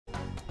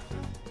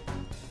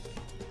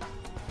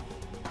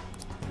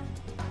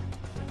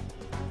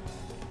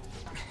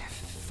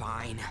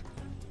fine.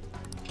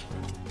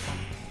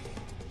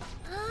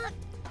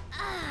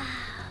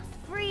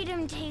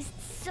 Freedom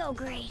tastes so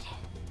great.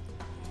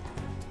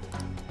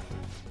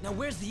 Now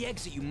where's the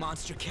exit, you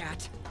monster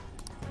cat?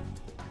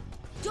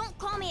 Don't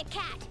call me a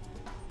cat.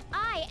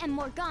 I am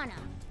Morgana.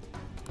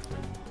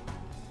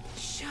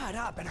 Shut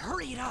up and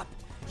hurry it up!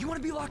 You want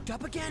to be locked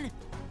up again?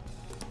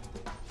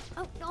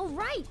 Oh, all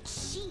right.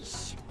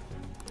 Sheesh.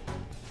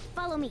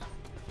 Follow me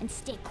and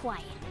stay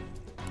quiet.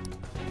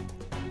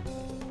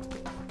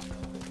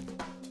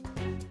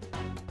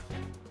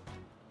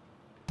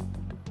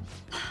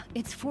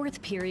 It's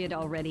fourth period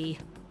already.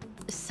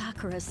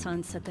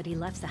 Sakura-san said that he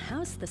left the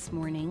house this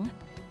morning.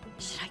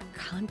 Should I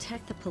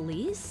contact the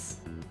police?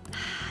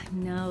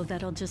 No,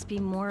 that'll just be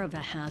more of a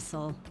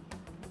hassle.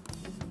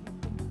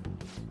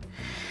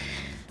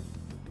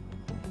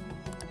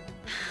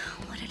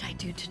 What did I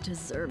do to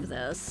deserve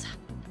this?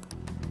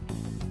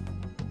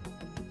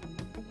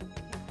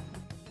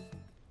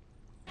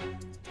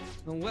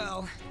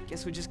 Well,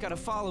 guess we just gotta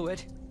follow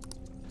it.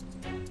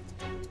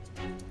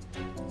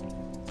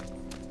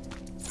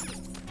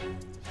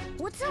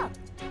 What's up?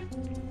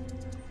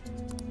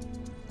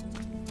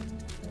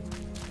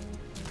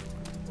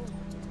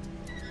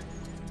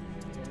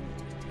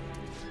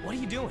 What are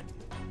you doing?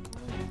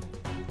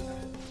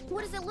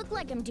 What does it look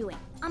like I'm doing?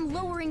 I'm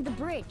lowering the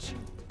bridge.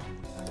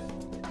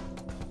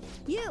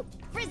 You,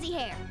 frizzy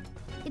hair.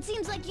 It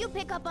seems like you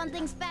pick up on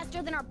things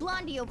faster than our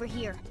blondie over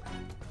here.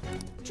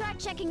 Try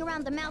checking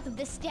around the mouth of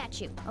this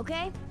statue,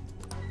 okay?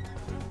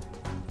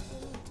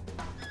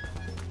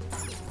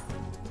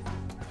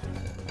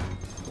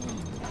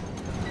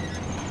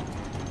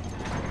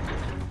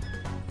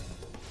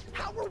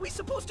 How were we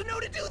supposed to know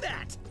to do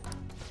that?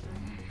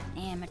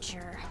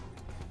 Amateur.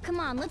 Come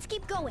on, let's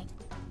keep going.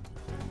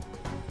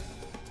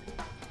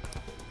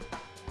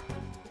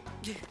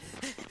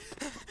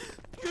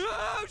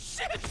 Oh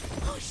shit!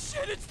 Oh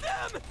shit, it's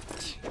them!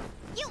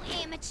 You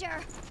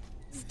amateur!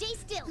 Stay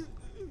still.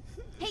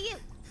 Hey you!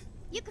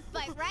 You can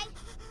fight, right?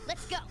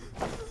 Let's go.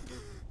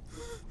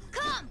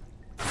 Come!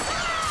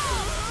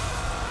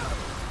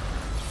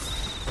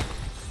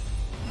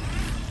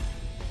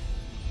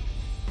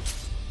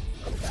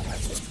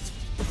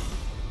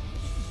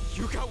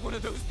 You got one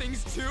of those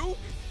things too?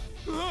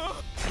 We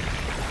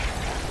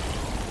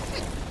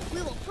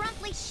will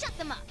promptly shut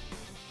them up.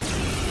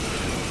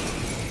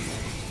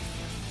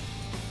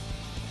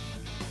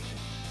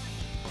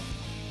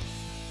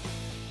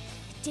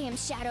 Damn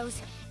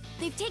shadows.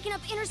 They've taken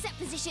up intercept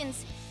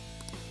positions.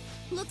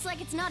 Looks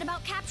like it's not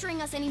about capturing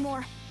us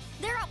anymore.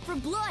 They're out for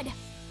blood.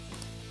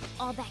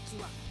 I'll back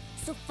you up.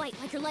 So fight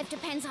like your life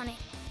depends on it.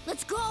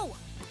 Let's go!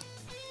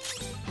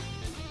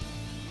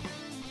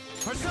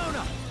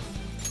 Persona!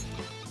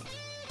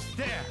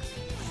 There!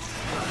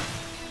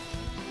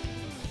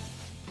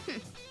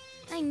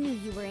 I knew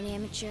you were an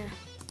amateur.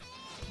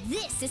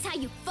 This is how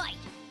you fight!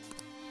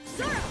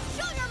 Zoro,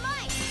 show your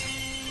might!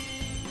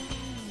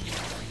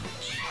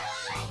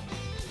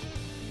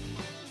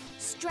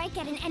 Strike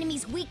at an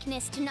enemy's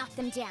weakness to knock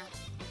them down.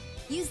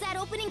 Use that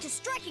opening to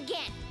strike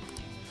again!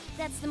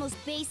 That's the most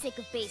basic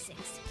of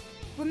basics.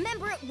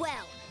 Remember it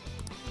well!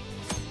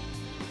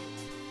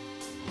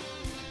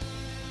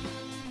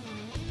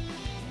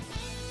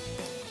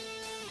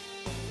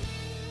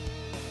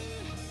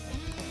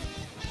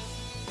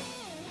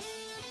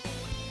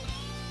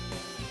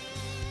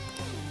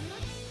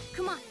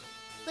 Come on,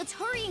 let's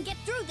hurry and get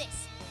through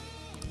this!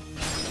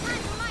 Time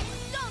for my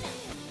persona!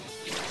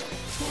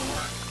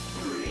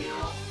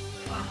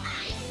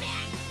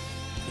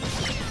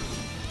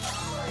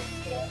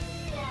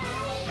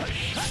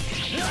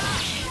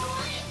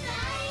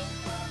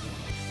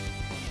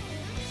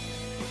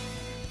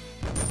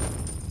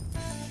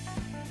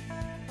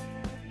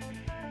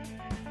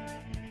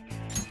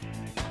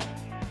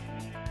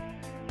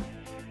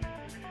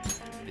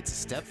 It's a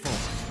step forward.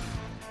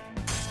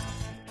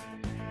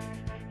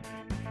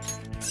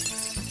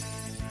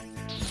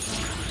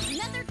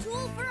 Another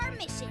tool for our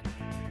mission.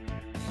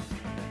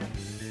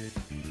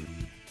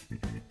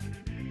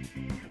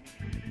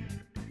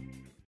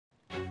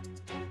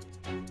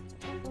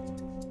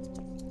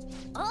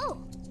 Oh!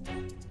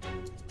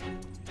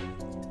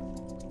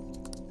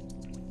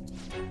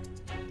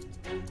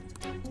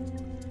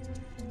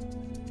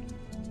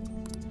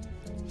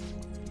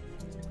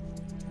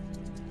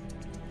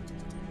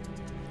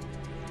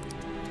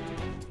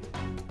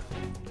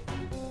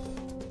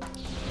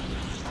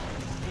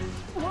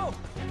 Whoa!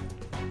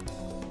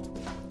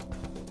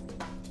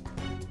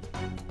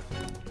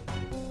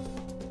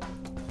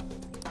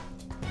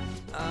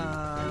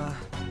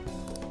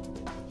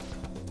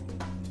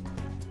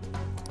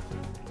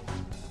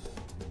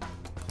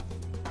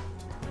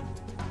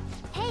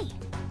 Hey!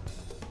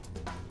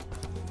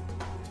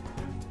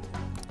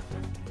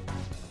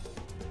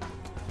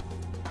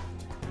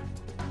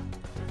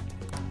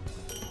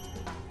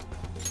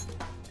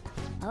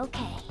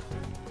 Okay.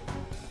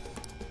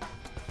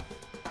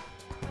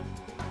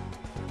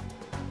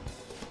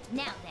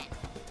 Now then.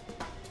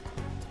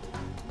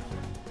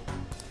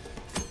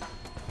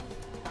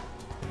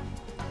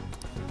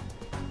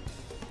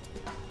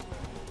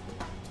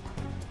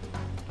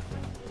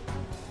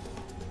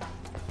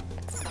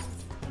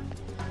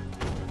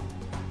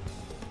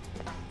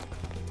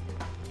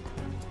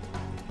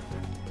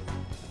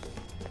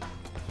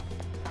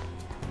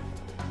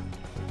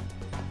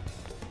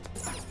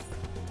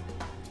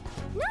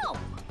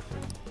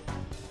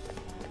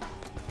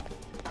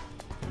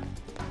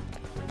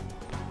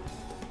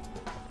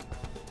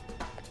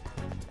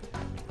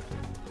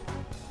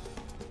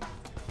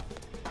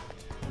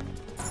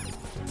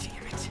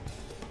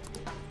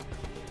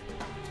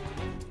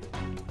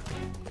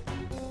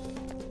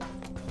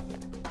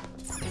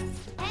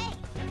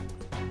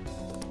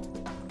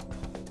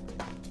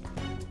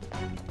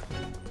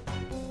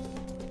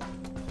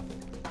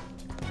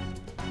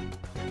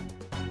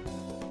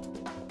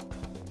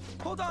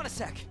 hold on a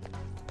sec.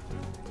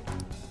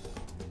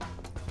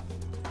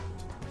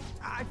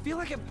 I feel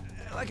like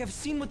I've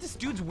seen what this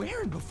dude's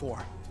wearing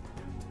before.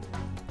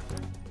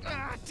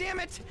 Ah,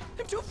 damn it!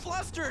 I'm too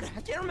flustered.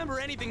 I can't remember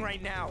anything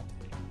right now.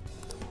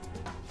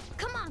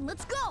 Come on,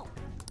 let's go!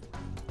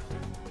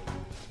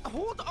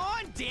 Hold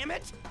on, damn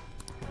it!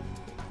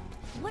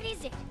 What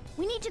is it?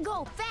 We need to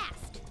go,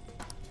 fast!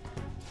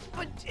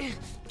 But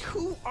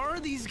who are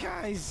these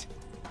guys?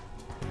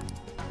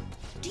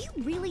 Do you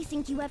really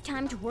think you have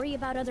time to worry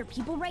about other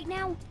people right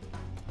now?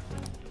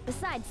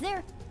 Besides,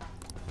 they're...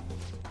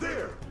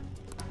 There!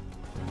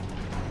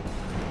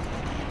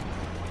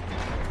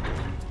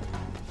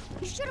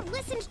 You should have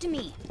listened to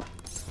me!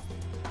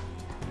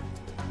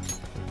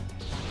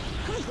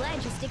 I'm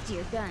glad you stick to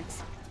your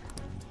guns.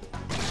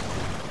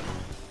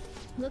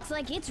 Looks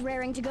like it's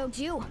raring to go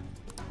too.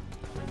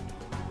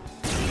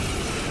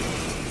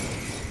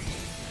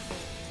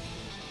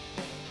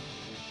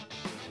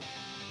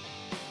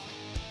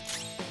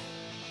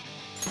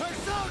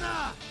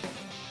 Persona!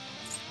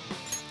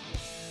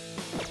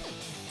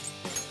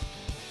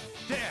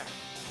 There!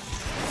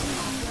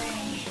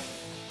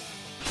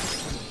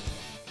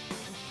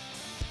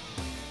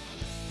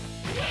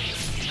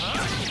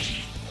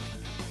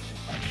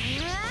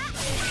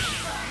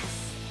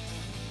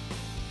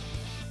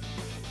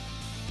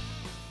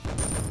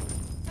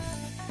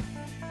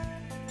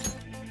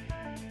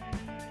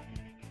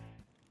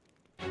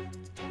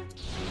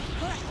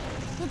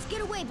 Let's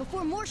get away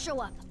before more show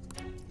up.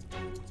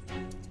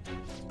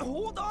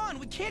 Hold on,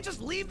 we can't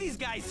just leave these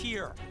guys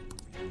here.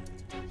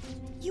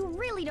 You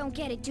really don't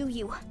get it, do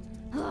you?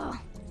 Ugh.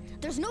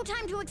 There's no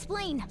time to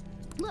explain.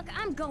 Look,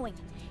 I'm going.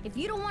 If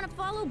you don't want to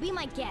follow, be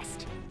my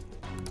guest.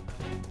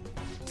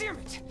 Damn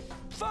it!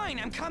 Fine,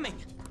 I'm coming.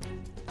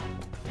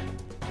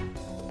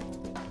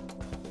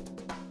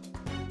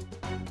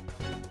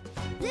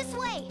 This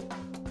way!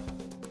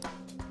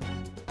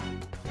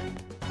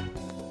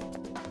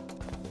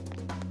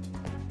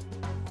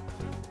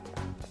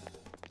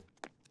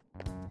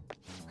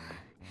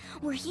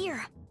 We're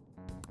here.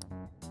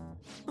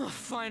 Oh,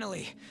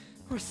 finally,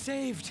 we're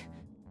saved.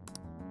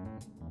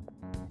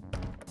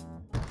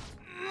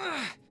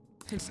 Ugh,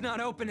 it's not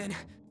opening.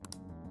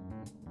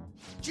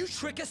 Did you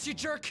trick us, you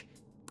jerk?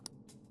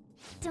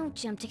 Don't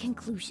jump to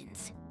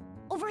conclusions.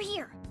 Over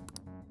here.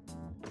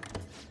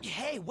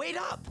 Hey, wait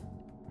up!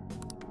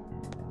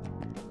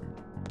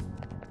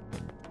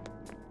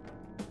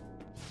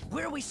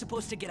 Where are we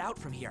supposed to get out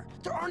from here?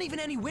 There aren't even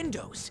any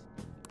windows.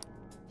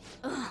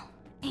 Ugh,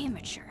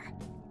 amateur.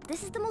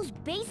 This is the most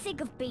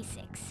basic of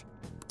basics.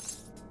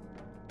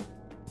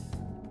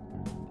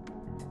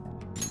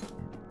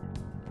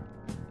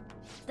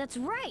 That's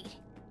right.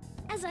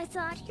 As I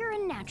thought, you're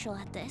a natural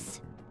at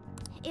this.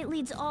 It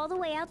leads all the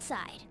way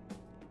outside.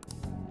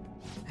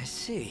 I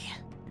see.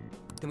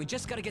 Then we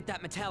just gotta get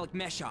that metallic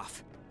mesh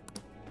off.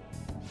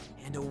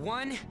 And a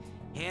 1,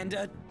 and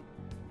a...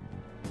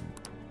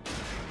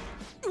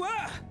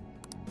 Ah!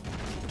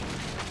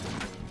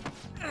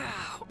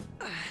 Ow.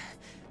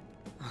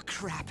 Oh,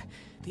 crap.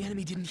 The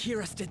enemy didn't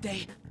hear us, did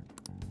they?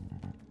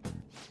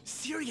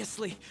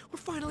 Seriously, we're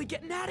finally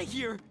getting out of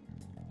here!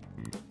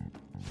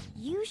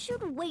 You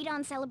should wait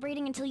on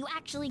celebrating until you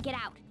actually get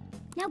out.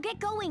 Now get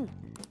going!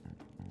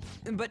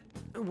 But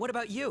what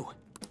about you?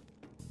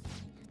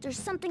 There's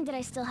something that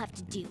I still have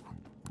to do.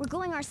 We're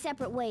going our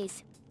separate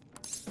ways.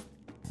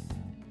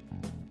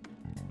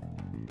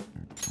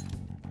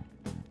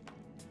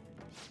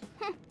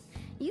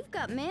 You've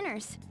got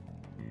manners.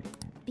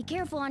 Be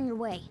careful on your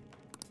way.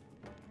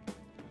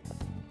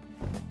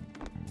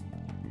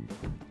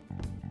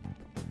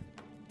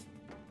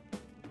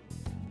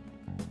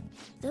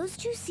 Those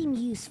two seem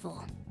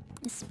useful.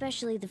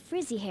 Especially the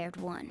frizzy-haired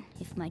one,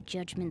 if my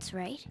judgment's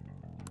right.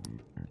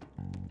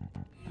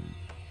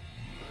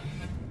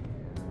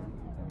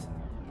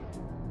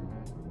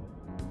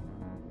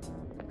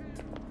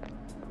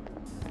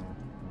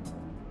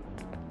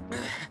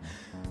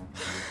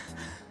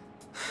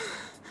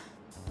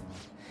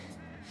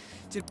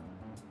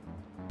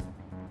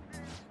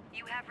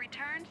 You have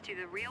returned to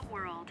the real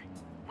world.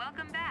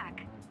 Welcome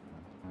back.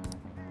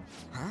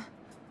 Huh?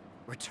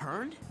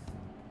 Returned?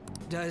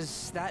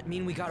 Does that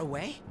mean we got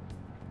away?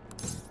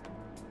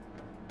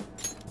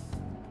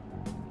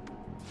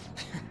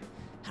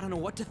 I don't know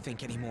what to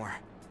think anymore.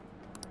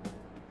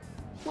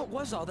 What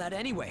was all that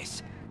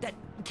anyways? That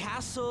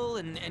castle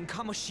and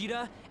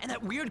Kamoshida and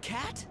that weird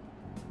cat?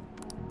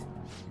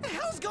 What the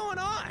hell's going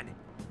on?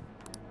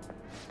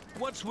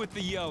 What's with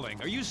the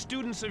yelling? Are you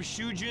students of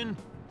Shujin?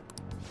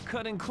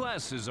 Cutting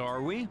classes,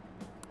 are we?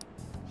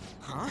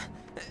 Huh?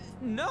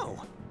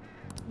 No.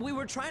 We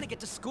were trying to get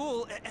to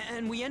school,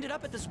 and we ended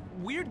up at this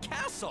weird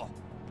castle.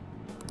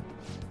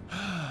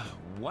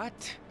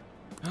 What?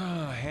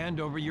 Hand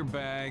over your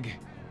bag.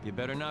 You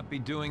better not be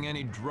doing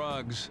any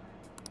drugs.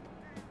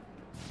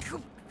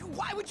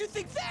 Why would you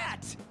think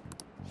that?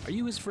 Are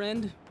you his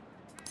friend?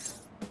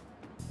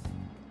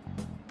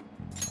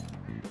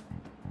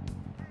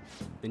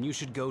 Then you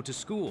should go to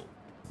school.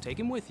 Take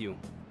him with you.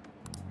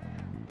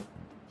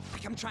 I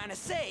like I'm trying to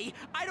say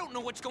I don't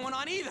know what's going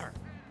on either.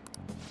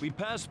 We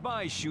passed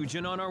by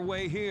Shujin on our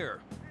way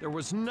here. There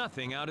was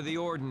nothing out of the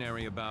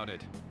ordinary about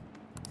it.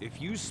 If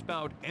you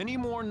spout any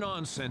more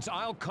nonsense,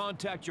 I'll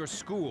contact your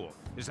school.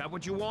 Is that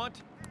what you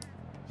want?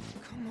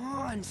 Come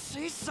on,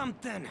 say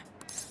something.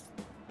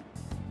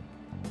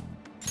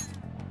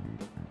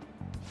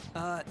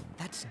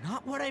 That's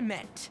not what I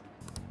meant.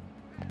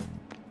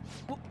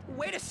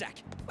 Wait a sec.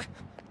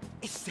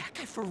 Is that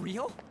guy for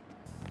real?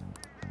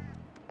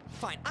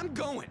 Fine, I'm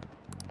going.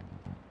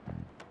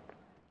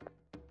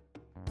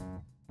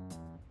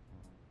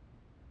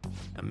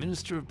 A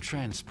Minister of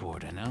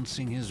Transport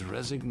announcing his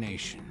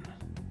resignation.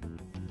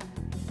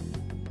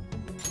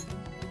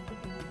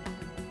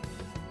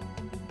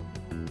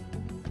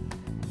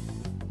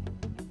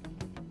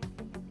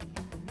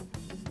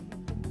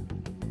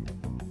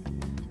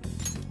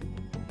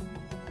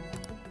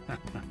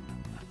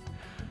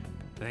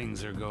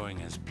 Things are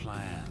going as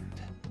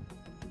planned.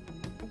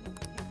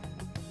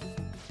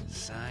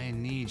 Sai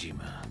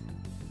Nijima.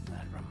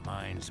 That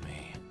reminds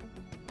me.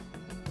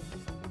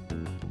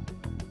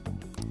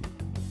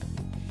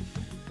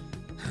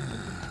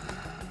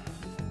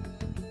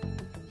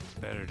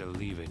 Better to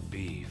leave it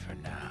be for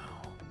now.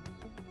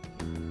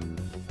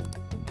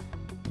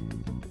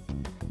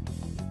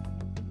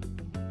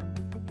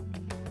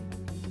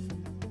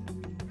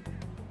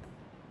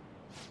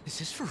 Is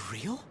this for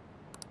real?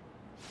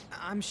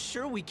 I'm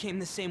sure we came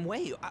the same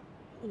way.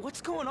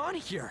 What's going on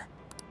here?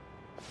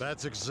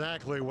 That's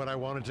exactly what I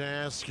wanted to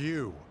ask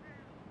you.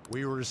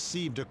 We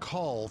received a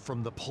call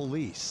from the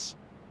police.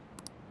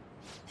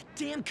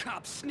 The damn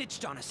cops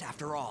snitched on us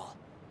after all.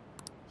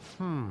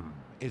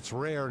 It's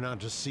rare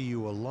not to see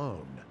you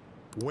alone.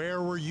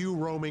 Where were you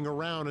roaming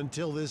around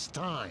until this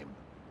time?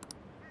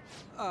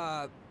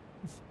 A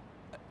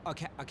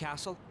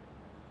castle?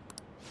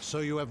 So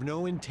you have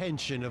no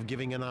intention of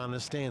giving an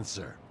honest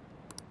answer?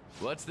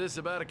 What's this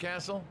about a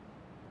castle?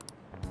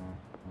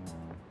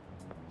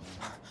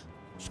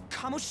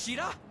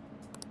 Kamoshida?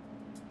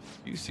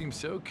 You seem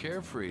so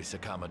carefree,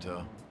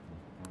 Sakamoto.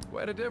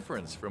 Quite a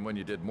difference from when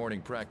you did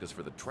morning practice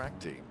for the track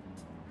team.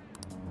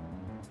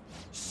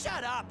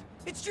 Shut up!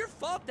 It's your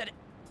fault that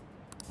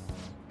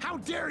How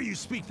dare you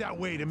speak that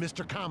way to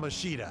Mr.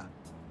 Kamoshida?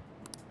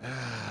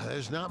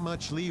 There's not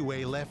much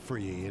leeway left for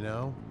you, you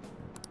know?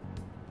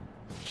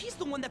 He's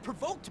the one that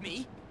provoked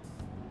me!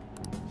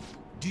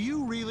 Do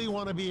you really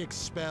want to be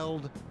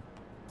expelled?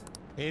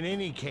 In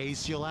any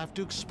case, you'll have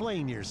to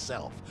explain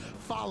yourself.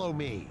 Follow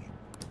me.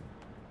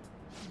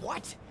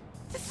 What?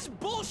 This is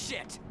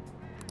bullshit!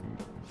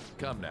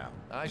 Come now,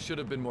 I should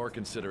have been more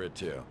considerate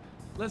too.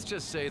 Let's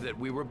just say that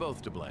we were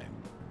both to blame.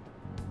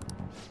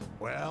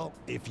 Well,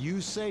 if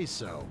you say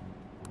so.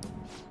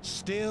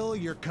 Still,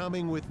 you're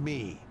coming with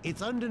me.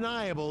 It's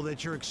undeniable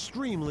that you're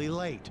extremely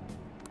late.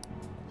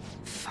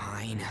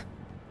 Fine.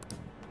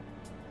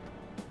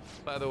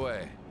 By the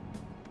way,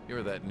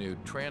 you're that new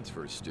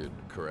transfer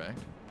student, correct?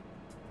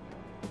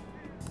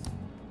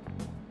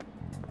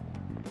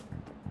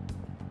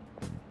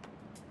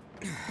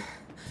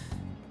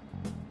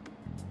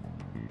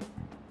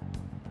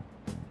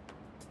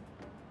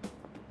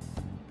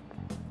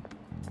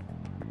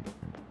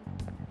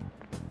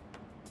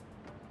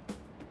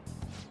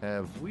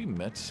 Have we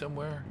met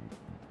somewhere?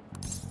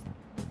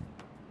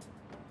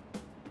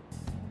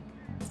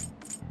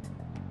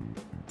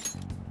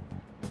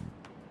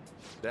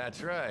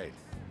 That's right.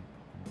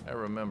 I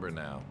remember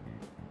now.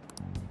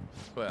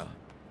 Well,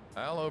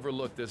 I'll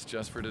overlook this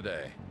just for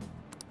today.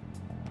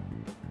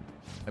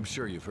 I'm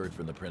sure you've heard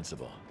from the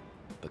principal.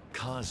 But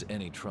cause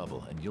any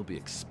trouble and you'll be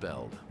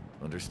expelled.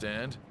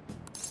 Understand?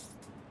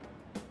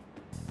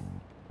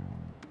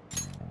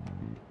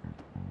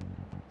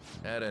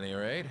 At any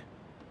rate,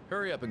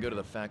 hurry up and go to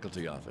the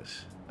faculty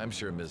office. I'm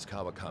sure Ms.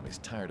 Kawakami's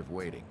tired of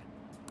waiting.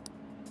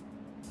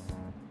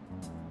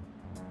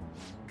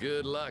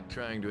 Good luck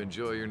trying to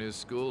enjoy your new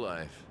school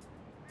life.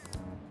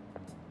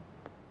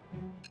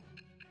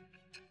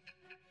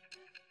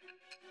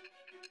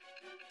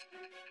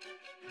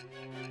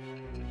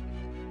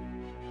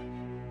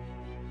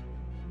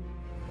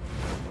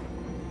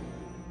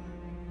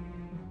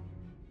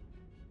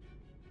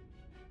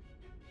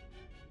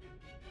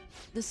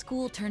 The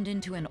school turned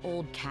into an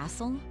old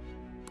castle?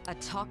 A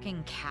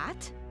talking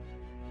cat?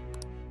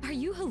 Are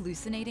you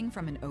hallucinating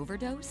from an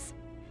overdose?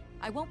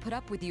 I won't put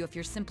up with you if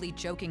you're simply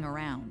joking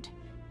around.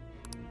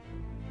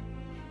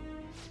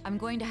 I'm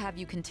going to have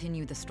you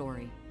continue the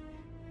story.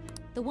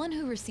 The one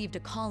who received a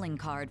calling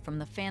card from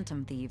the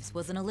Phantom Thieves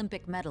was an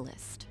Olympic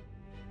medalist.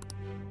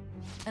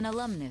 An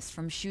alumnus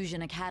from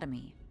Shujin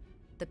Academy.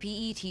 The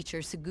PE teacher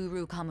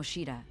Suguru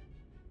Kamoshida.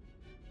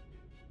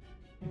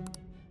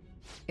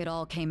 It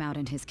all came out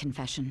in his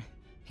confession.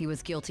 He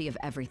was guilty of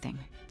everything.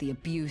 The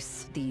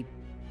abuse, the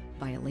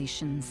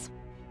violations.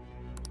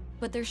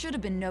 But there should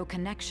have been no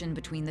connection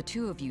between the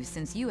two of you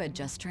since you had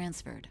just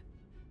transferred.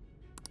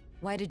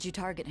 Why did you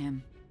target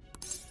him?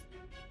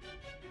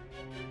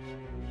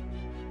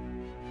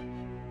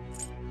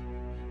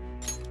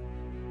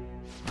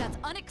 That's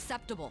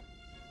unacceptable.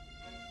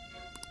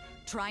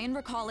 Try and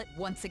recall it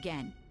once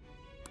again.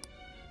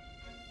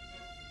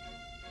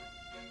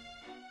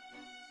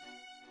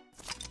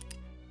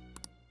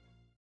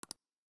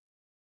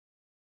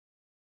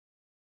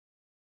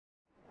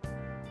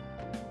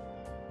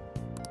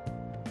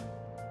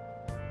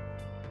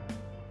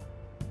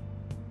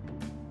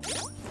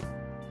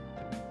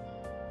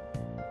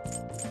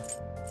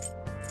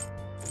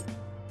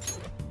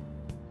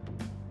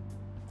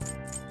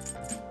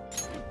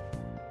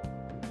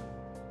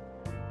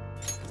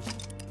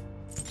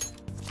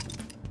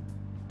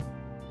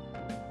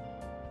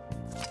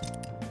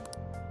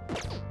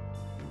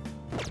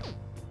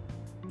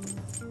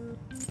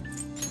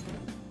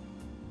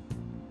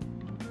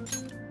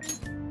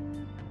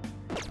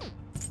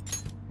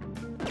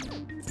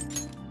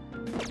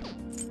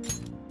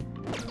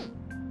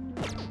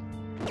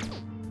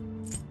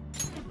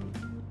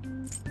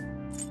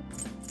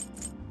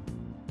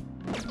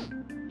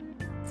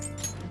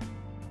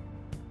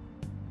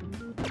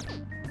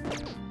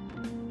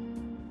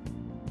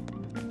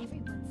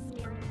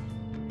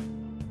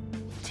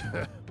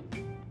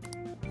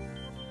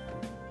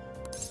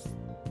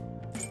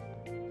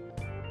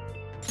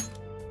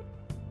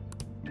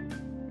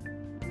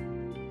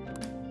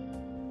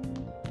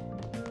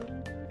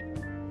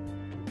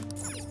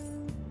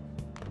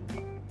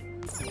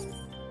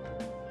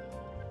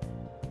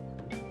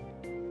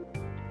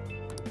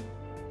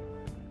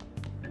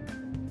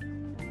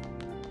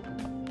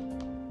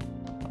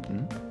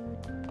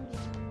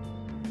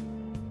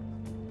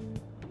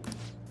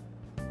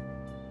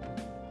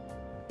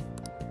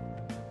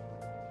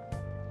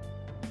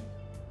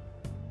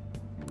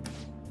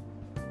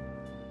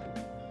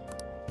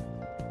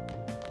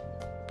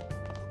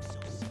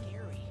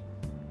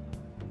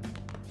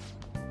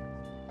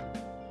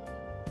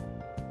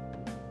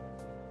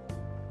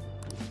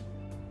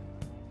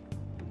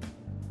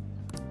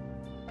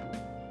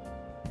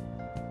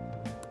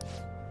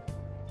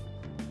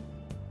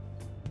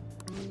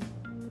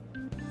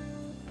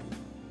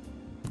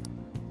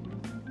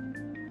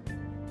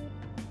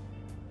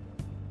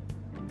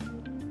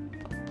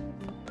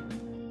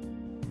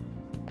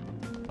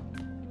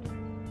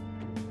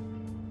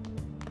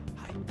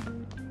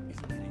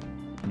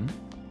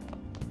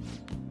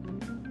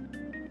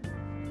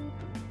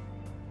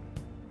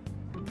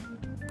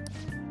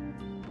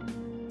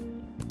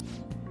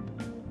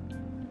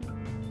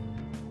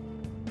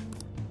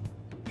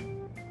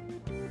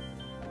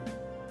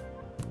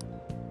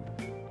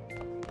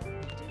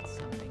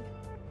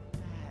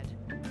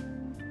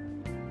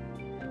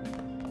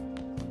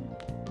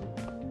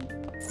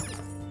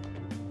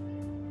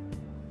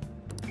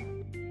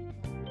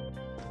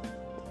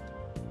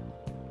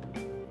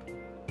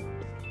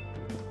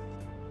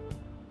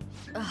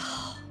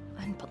 Oh,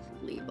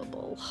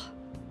 unbelievable.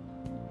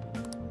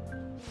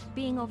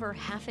 Being over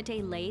half a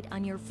day late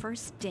on your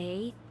first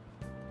day?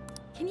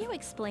 Can you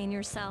explain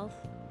yourself?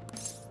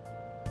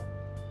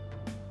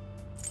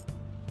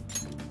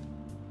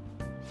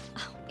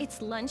 Oh,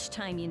 it's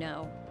lunchtime, you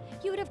know.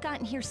 You would have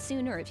gotten here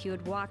sooner if you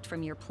had walked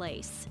from your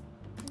place.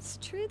 It's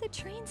true the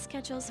train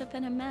schedules have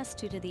been a mess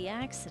due to the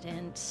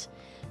accident,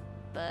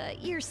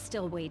 but you're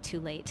still way too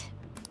late.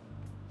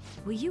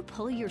 Will you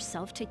pull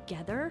yourself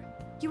together?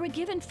 You were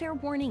given fair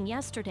warning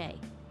yesterday.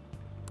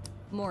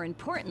 More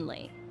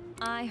importantly,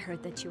 I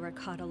heard that you were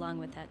caught along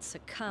with that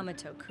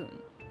Sakamoto-kun.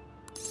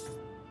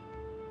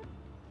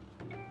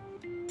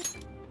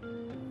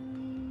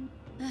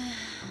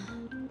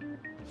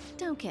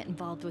 Don't get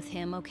involved with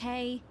him,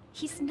 okay?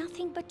 He's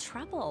nothing but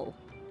trouble.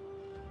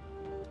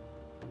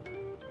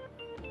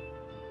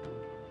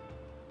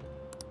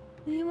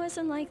 He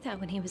wasn't like that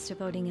when he was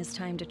devoting his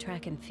time to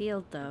track and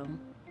field, though.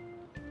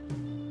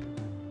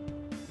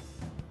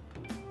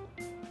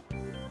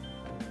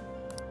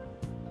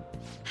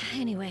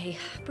 Anyway,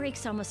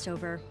 break's almost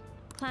over.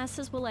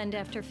 Classes will end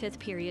after 5th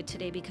period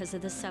today because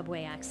of the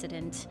subway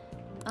accident.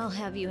 I'll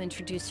have you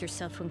introduce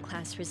yourself when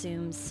class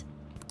resumes.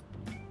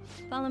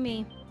 Follow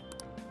me.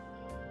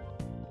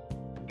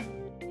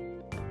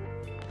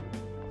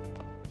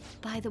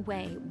 By the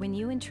way, when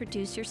you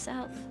introduce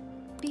yourself,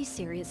 be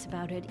serious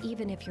about it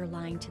even if you're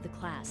lying to the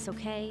class,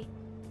 okay?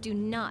 Do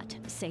not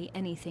say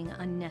anything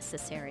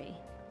unnecessary.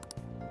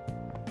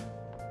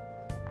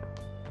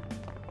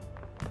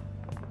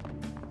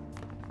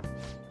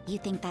 You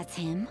think that's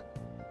him?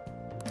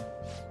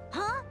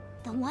 Huh?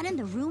 The one in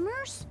the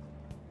rumors?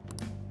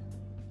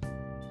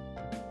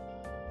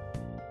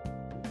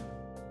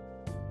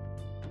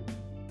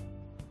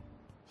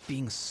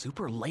 Being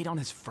super late on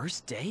his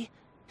first day?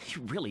 He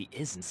really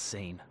is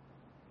insane.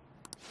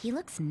 He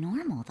looks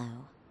normal,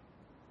 though.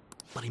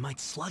 But he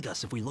might slug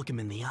us if we look him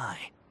in the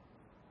eye.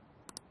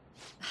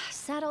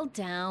 Settle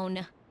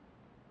down.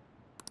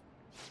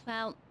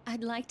 Well,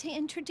 I'd like to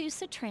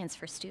introduce a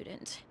transfer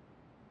student.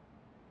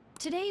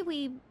 Today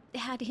we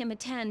had him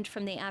attend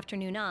from the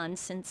afternoon on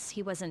since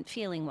he wasn't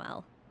feeling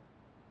well.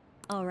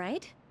 All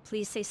right,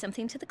 please say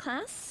something to the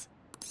class.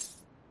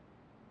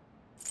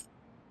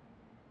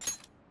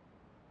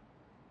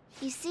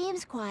 He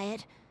seems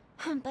quiet,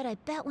 but I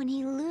bet when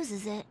he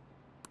loses it...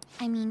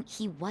 I mean,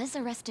 he was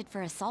arrested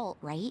for assault,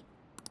 right?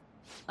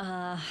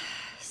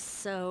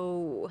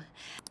 So...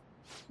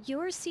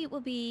 Your seat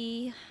will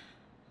be...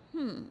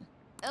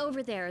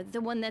 over there,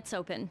 the one that's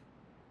open.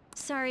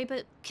 Sorry,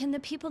 but can the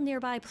people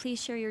nearby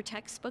please share your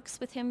textbooks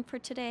with him for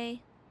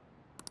today?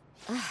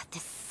 Ugh,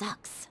 this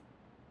sucks.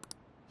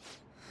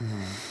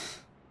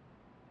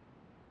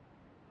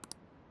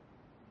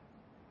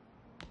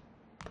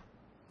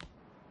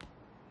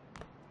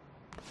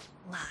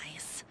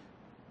 Lies.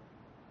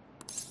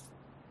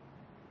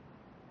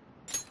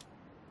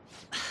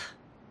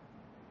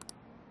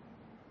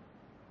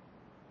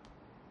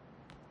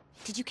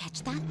 Did you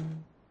catch that?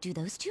 Do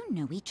those two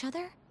know each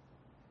other?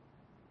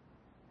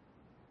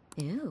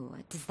 Ew,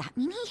 does that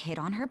mean he hit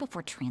on her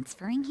before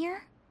transferring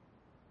here?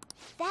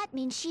 That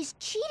means she's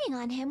cheating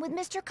on him with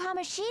Mr.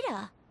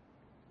 Kamoshida.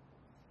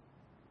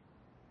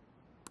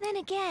 Then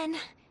again,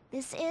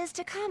 this is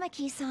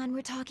Takamaki-san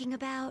we're talking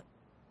about.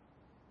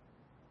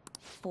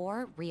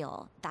 For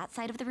real, that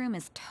side of the room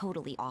is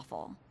totally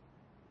awful.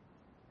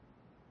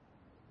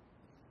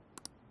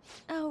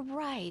 Oh,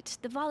 right.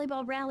 The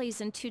volleyball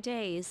rally's in 2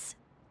 days.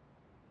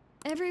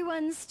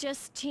 Everyone's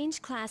just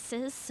changed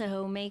classes,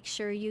 so make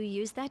sure you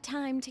use that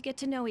time to get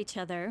to know each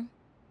other.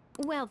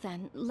 Well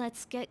then,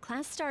 let's get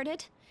class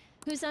started.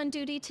 Who's on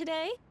duty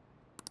today?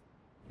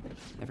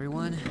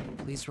 Everyone,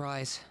 please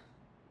rise.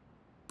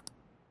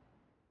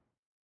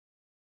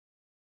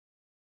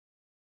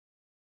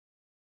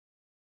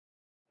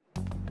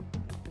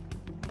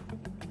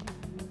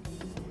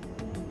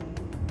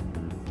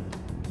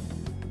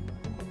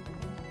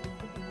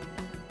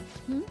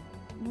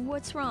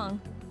 What's wrong?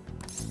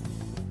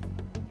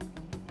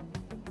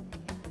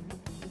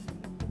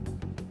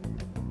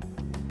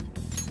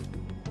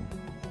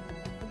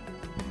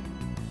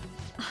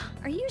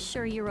 Are you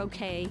sure you're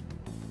okay?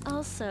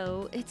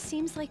 Also, it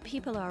seems like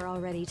people are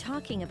already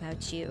talking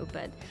about you,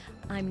 but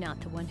I'm not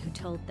the one who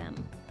told them.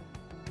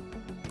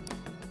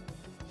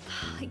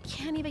 I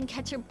can't even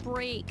catch a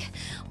break.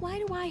 Why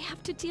do I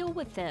have to deal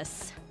with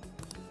this?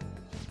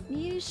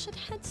 You should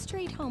head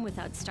straight home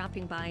without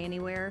stopping by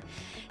anywhere.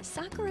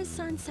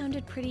 Sakura-san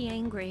sounded pretty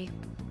angry.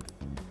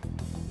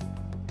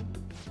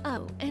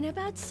 Oh, and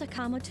about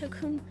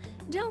Sakamoto-kun,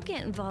 don't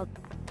get involved.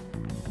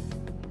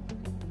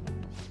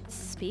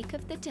 Speak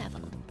of the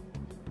devil.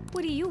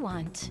 What do you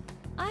want?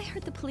 I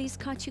heard the police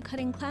caught you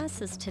cutting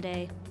classes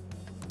today.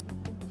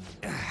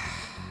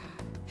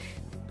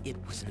 It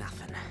was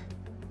nothing.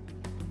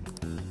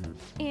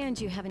 And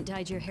you haven't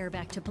dyed your hair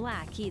back to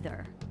black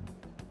either.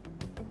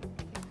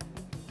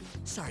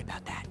 Sorry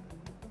about that.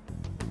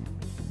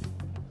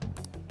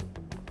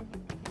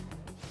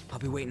 I'll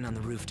be waiting on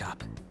the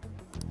rooftop.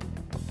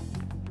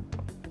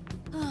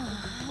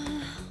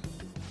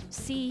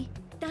 See,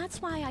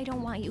 that's why I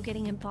don't want you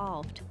getting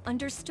involved.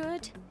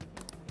 Understood?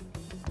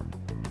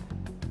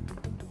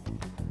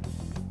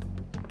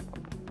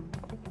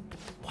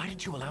 Why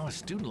did you allow a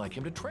student like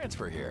him to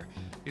transfer here?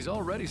 He's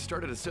already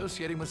started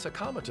associating with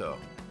Sakamoto.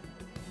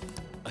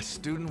 A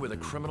student with a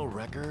criminal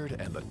record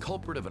and the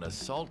culprit of an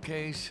assault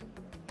case?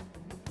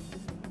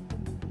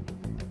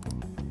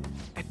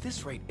 At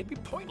this rate, it'd be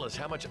pointless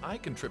how much I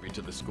contribute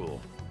to the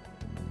school.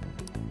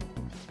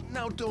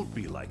 Now don't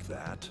be like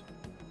that.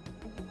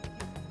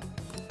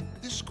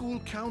 This school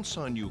counts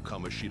on you,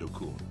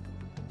 Kamoshida-kun.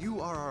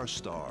 You are our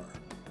star.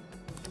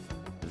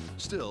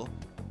 Still,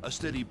 a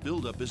steady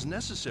buildup is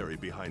necessary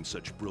behind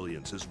such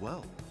brilliance as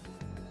well.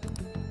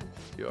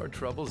 Your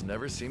troubles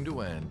never seem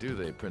to end, do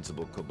they,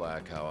 Principal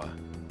Kobayakawa?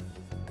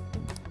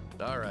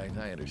 All right,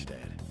 I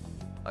understand.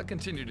 I'll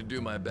continue to do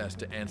my best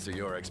to answer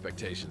your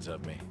expectations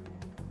of me.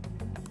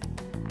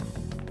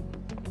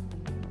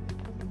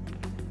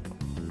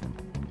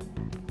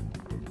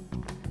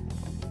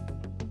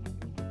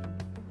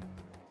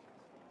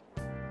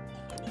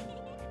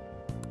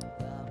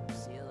 Well,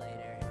 see you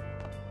later.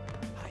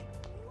 Hi.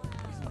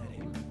 Isn't that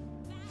him?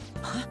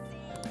 Huh?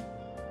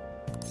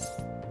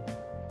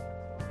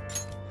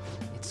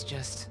 It's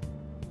just...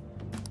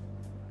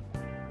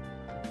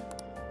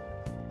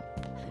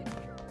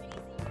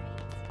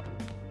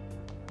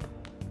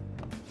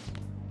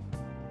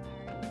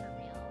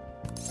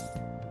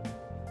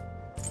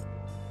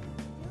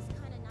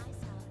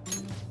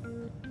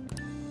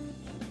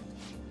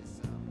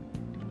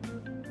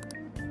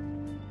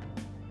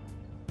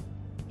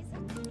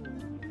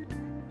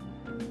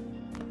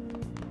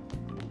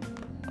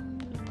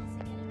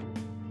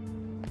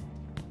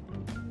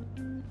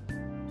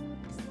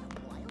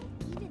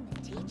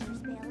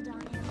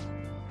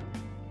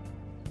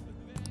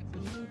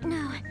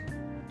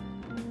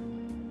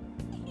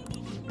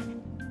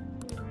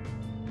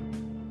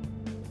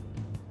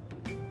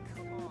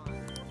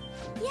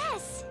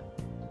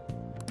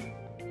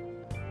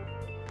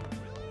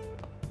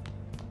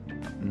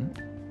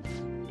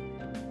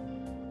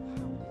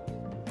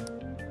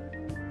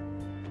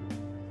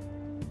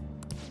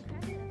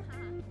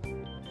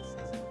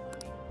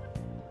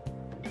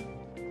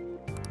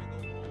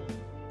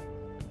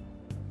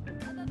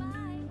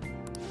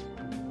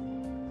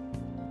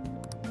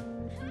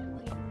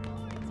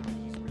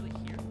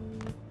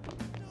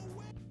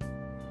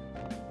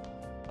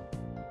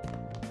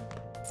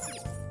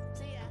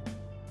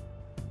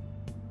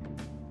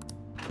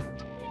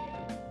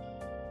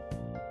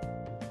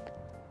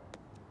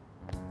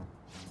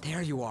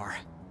 there you are.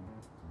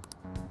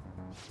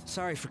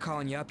 Sorry for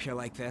calling you up here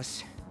like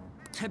this.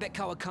 I bet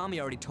Kawakami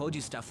already told you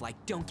stuff like,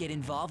 don't get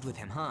involved with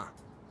him, huh?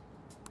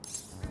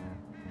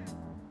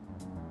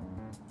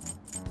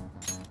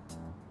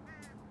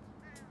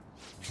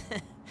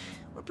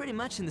 We're pretty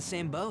much in the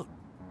same boat.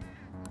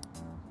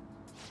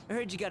 I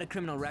heard you got a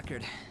criminal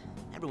record.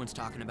 Everyone's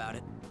talking about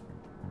it.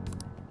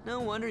 No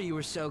wonder you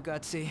were so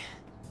gutsy.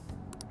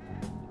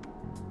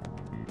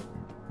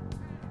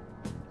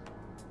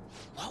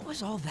 What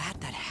was all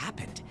that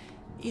happened?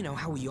 You know,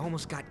 how we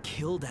almost got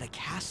killed at a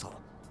castle.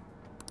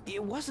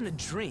 It wasn't a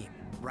dream,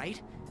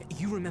 right?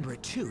 You remember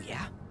it too,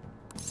 yeah?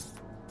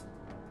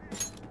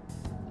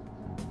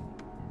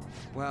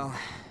 Well,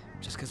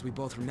 just because we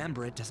both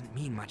remember it doesn't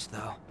mean much,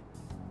 though.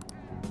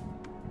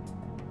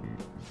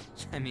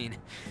 I mean,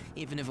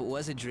 even if it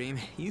was a dream,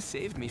 you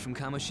saved me from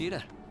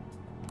Kamoshida.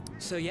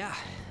 So yeah,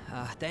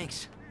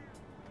 thanks.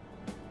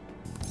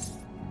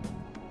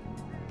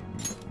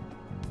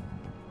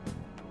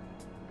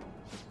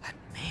 But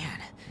man,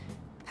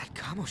 that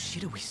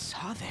Kamoshida we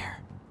saw there.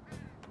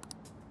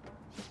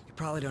 You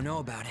probably don't know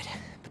about it,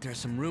 but there are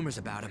some rumors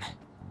about him.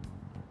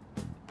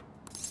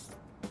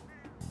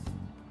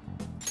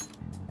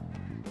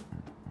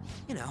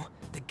 You know,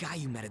 the guy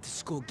you met at the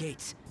school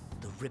gates,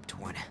 the ripped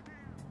one.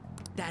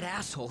 That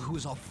asshole who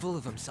was all full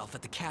of himself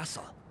at the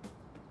castle.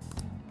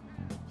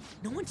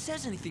 No one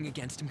says anything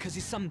against him because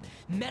he's some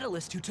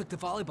medalist who took the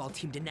volleyball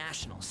team to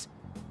nationals.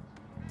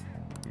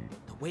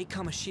 The way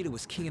Kamoshida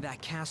was king of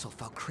that castle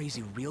felt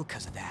crazy real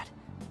because of that.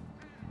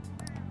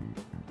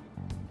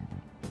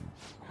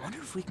 I wonder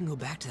if we can go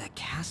back to that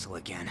castle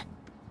again.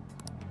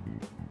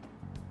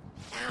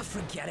 Ah,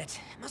 forget it.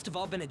 It must have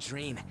all been a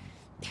dream.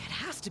 It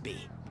has to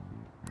be.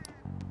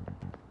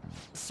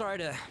 Sorry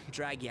to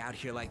drag you out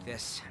here like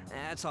this.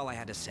 That's all I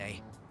had to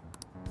say.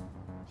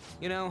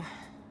 You know,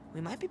 we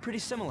might be pretty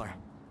similar.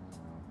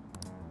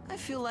 I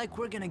feel like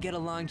we're gonna get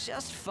along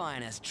just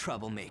fine as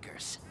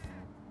troublemakers.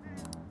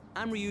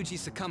 I'm Ryuji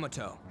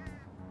Sakamoto.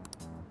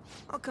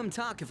 I'll come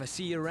talk if I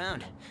see you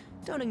around.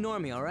 Don't ignore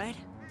me, alright?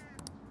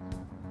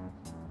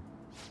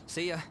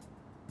 See ya.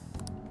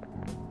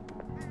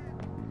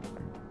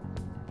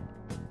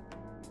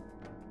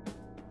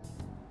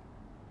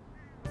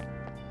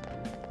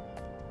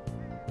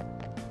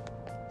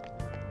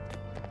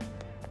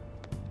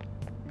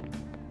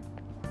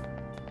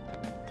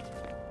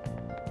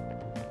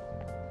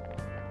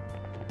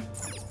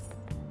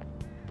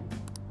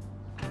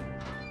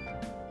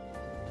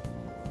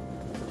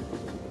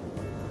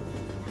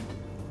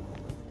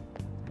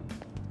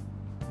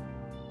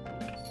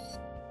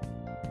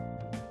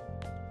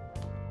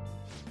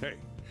 Hey,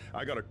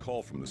 I got a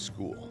call from the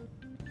school.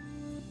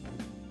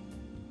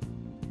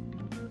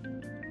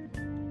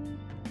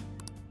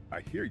 I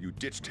hear you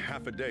ditched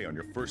half a day on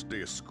your first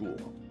day of school.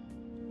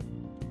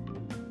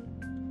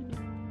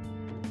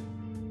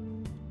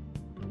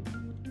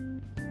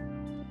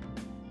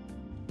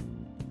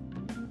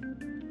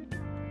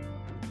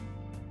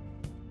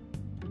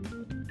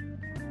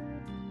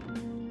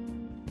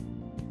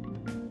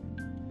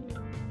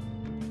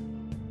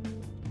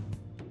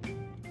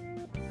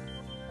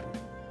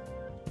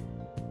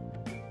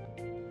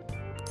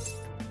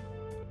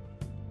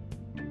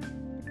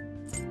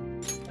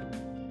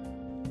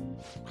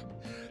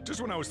 Just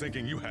when I was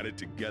thinking you had it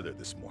together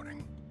this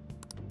morning.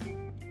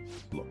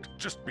 Look,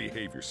 just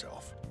behave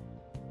yourself.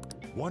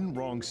 One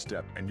wrong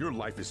step and your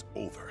life is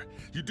over.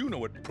 You do know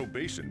what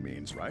probation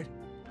means, right?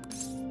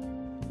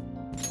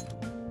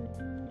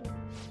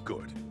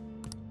 Good.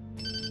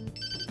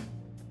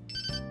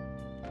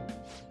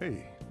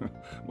 Hey,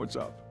 what's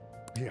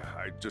up? Yeah,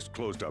 I just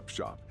closed up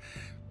shop.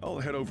 I'll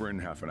head over in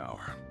half an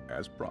hour,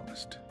 as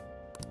promised.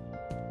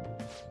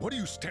 What are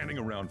you standing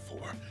around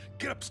for?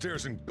 Get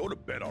upstairs and go to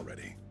bed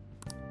already.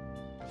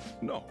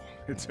 No,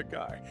 it's a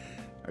guy.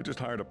 I just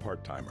hired a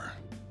part-timer.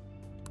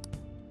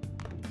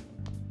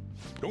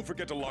 Don't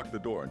forget to lock the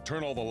door and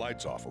turn all the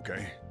lights off,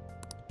 okay?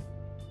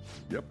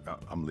 Yep,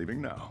 I'm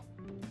leaving now.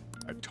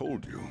 I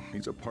told you,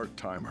 he's a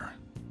part-timer.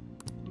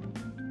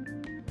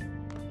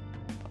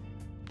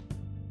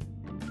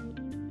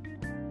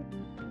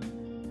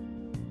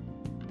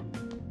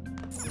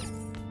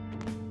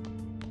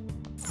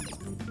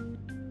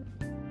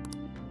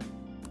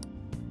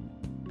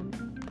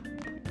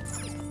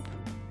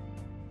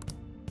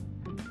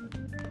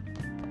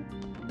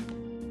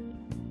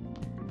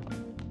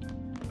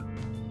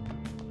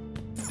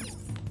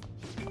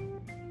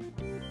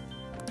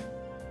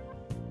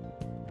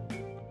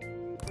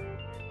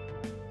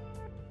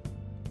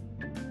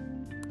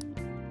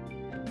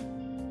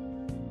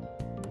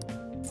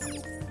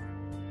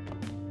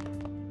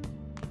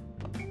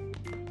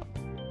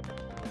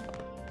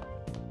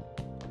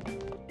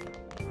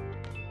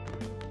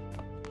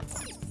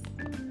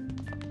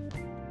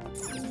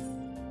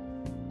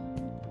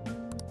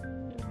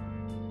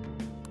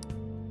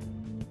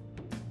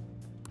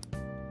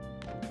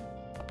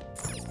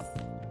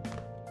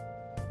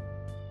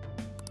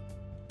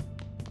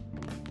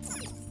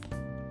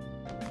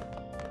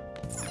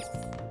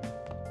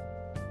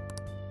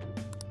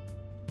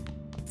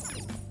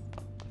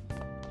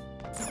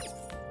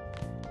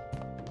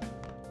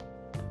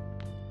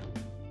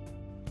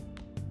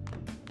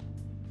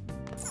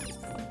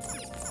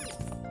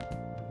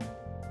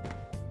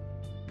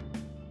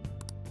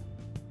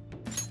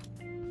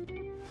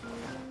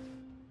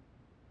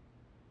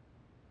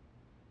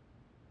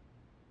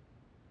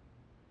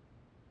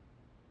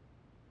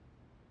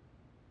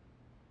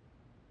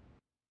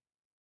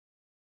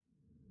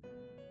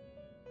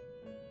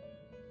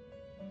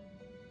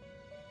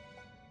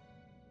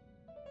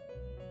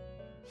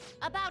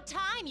 About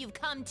time you've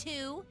come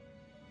to.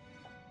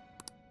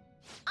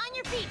 On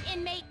your feet,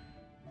 inmate!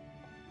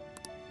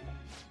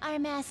 Our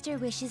master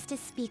wishes to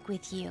speak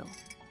with you.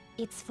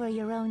 It's for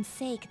your own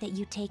sake that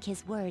you take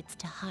his words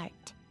to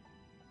heart.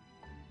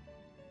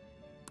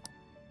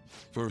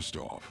 First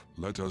off,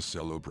 let us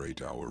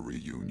celebrate our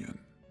reunion.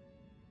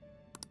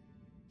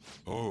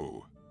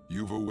 Oh,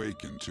 you've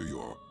awakened to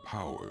your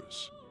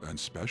powers, and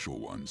special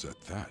ones at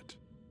that.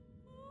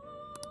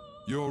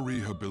 Your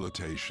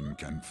rehabilitation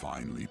can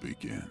finally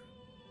begin.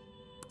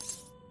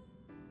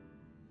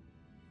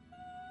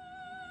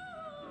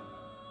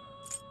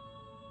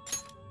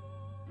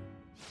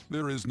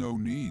 There is no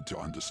need to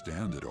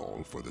understand it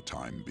all for the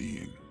time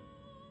being.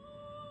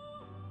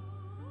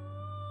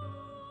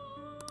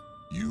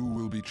 You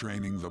will be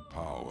training the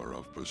power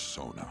of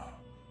Persona,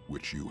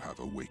 which you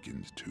have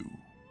awakened to.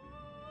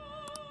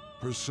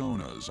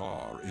 Personas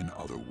are, in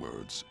other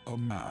words, a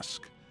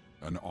mask,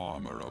 an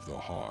armor of the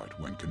heart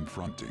when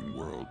confronting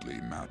worldly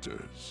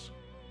matters.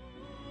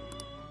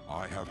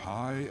 I have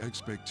high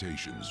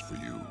expectations for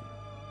you.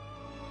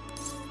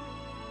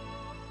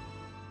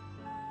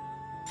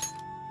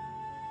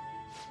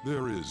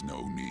 There is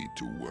no need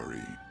to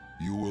worry.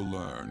 You will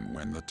learn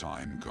when the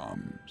time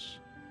comes.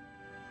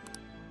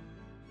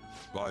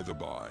 By the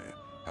by,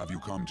 have you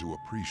come to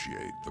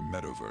appreciate the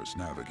Metaverse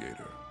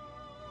Navigator?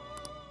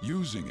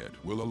 Using it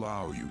will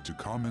allow you to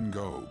come and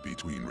go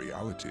between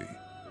reality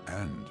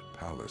and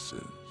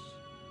palaces.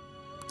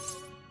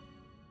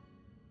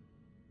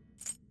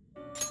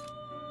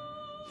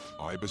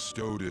 I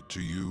bestowed it to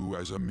you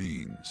as a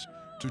means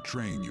to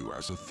train you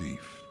as a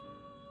thief.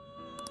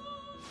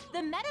 The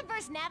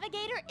Metaverse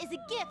Navigator is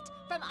a gift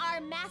from our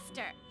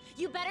master.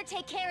 You better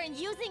take care in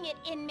using it,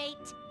 inmate.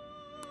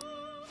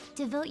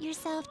 Devote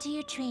yourself to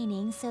your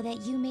training so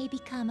that you may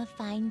become a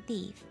fine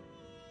thief.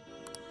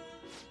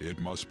 It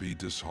must be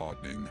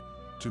disheartening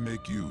to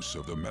make use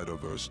of the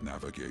Metaverse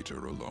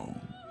Navigator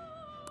alone.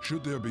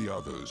 Should there be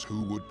others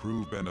who would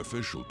prove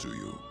beneficial to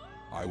you,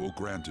 I will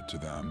grant it to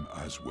them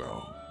as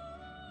well.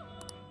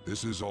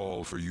 This is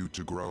all for you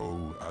to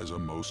grow as a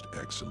most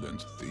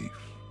excellent thief.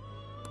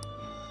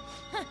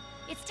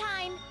 It's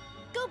time.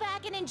 Go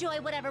back and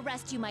enjoy whatever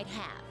rest you might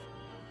have.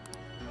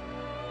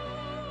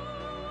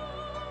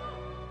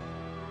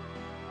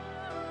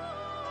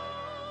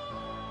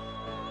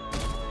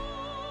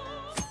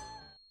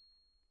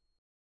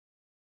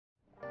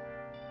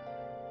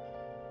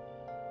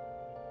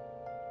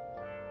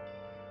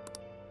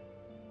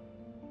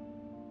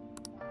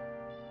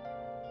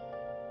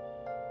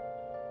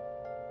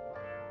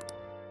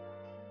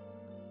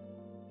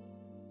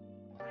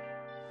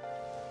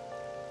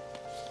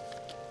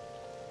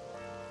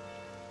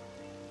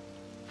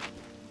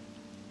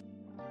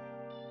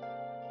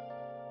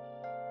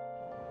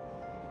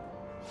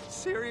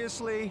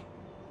 Seriously?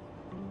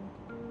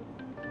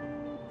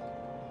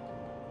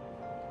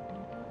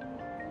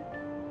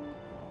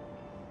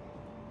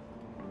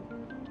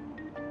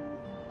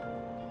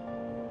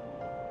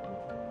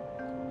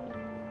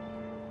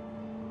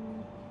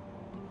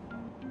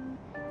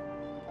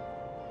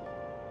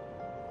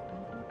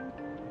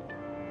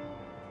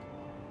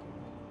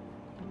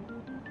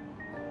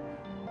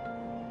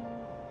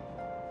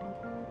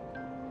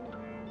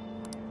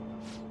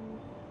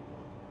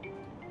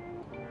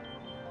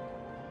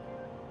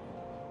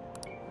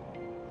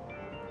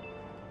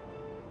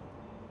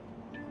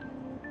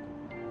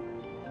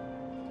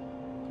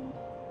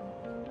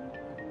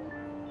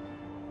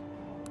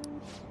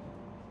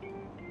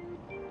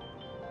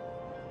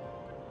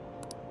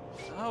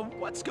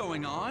 What's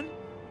going on?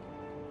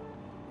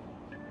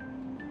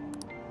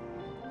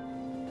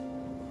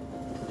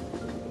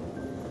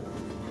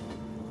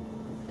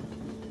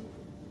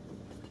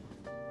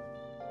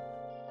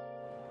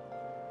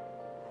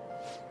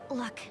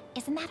 Look,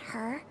 isn't that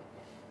her?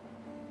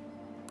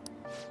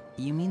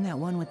 You mean that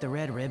one with the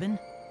red ribbon?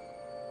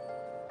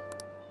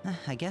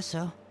 I guess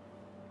so.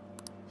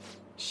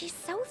 She's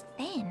so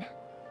thin.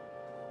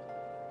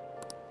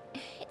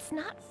 It's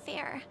not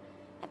fair.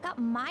 I've got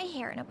my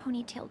hair in a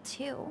ponytail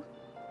too.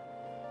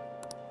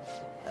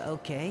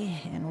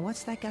 Okay, and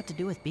what's that got to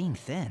do with being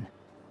thin?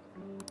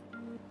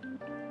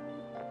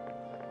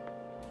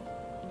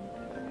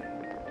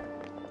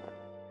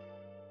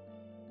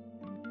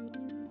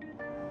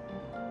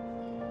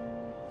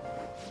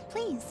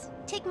 Please,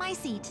 take my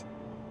seat.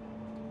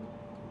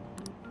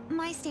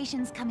 My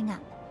station's coming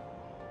up.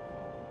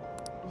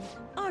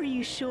 Are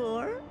you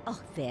sure? Oh,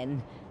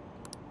 then.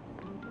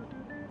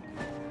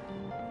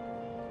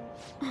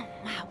 Oh,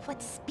 wow,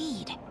 what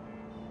speed.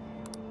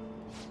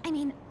 I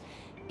mean,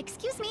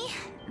 excuse me,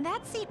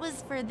 that seat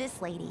was for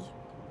this lady.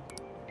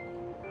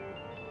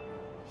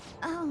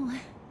 Oh.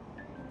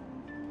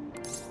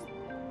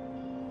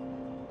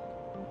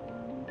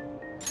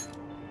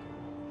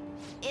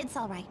 It's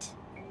all right.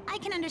 I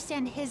can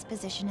understand his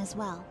position as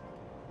well.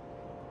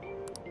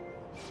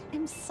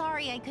 I'm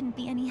sorry I couldn't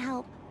be any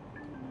help.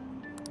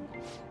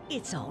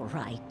 It's all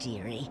right,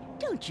 dearie.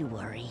 Don't you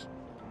worry.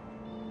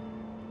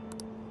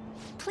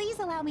 Please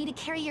allow me to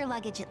carry your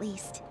luggage at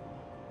least.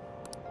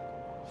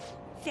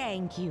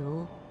 Thank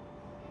you.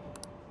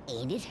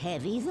 Ain't it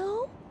heavy,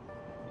 though?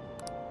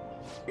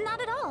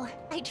 Not at all.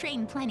 I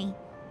train plenty.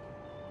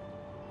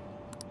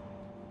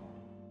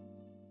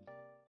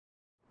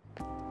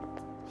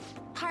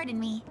 Pardon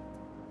me.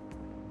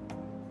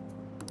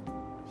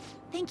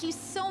 Thank you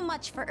so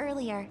much for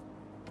earlier.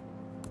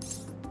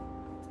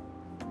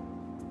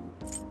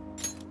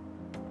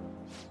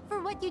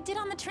 For what you did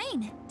on the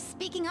train,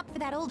 speaking up for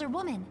that older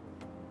woman.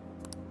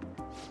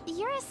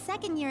 You're a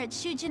second year at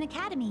Shujin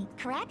Academy,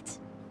 correct?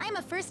 I'm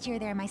a first year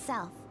there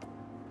myself.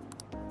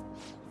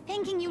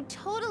 Thanking you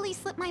totally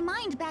slipped my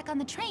mind back on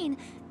the train,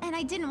 and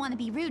I didn't want to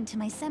be rude to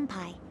my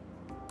senpai.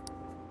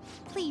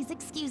 Please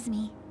excuse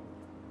me.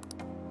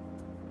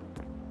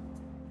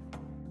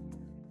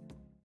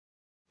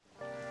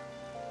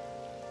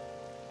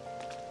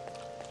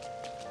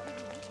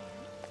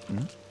 Hmm?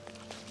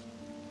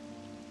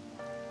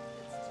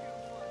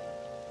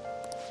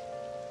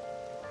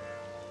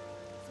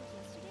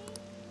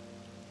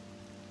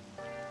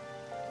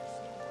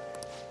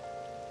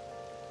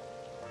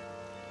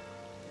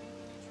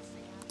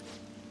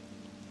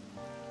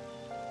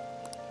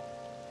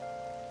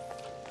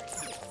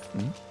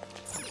 Hmm?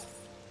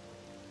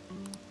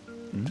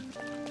 Hmm?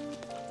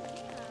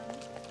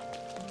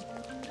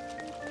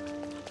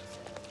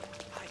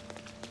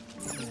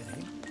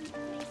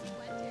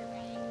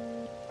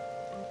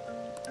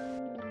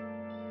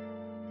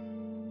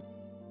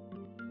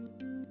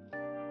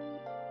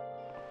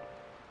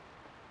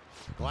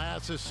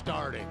 Class is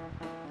starting.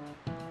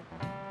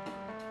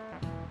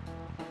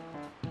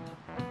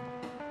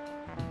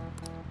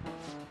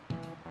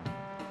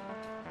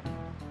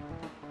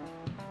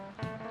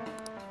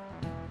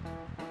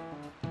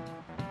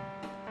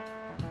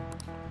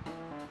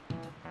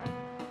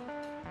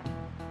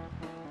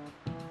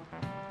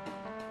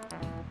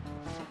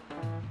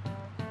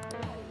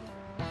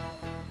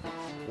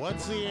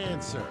 What's the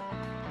answer?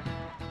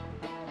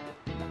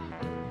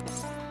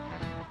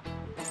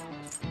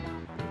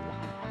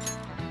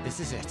 This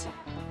is it.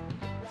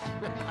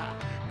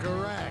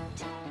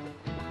 Correct.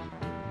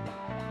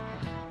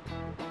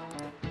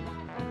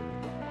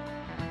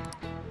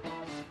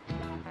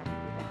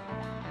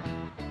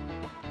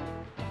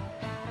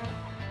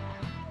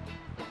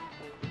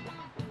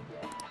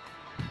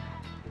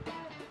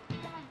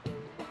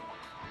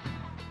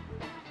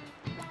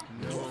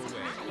 No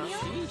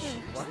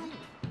way. What?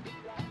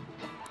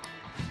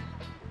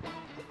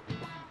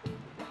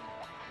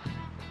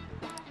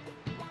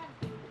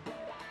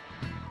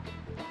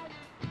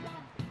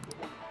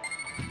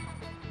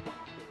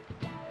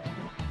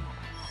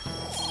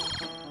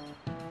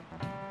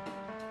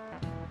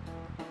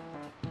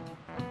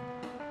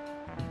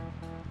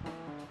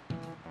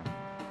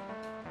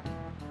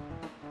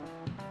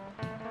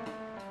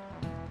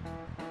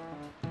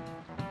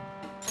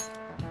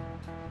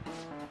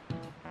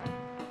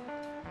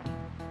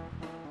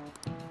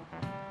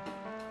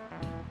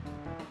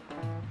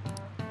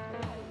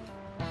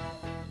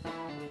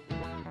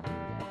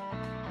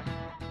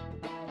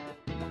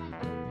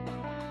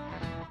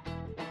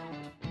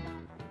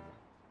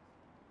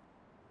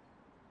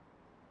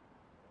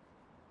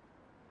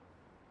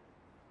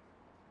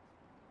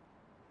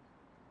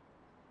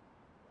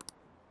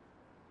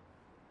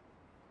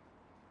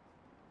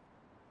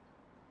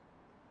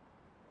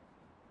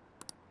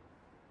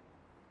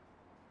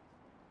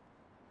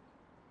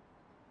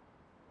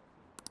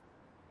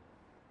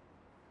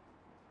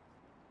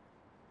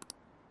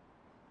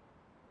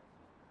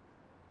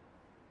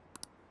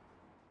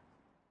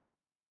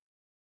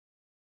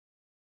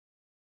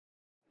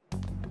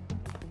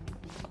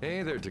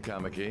 Hey there,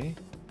 Takamaki.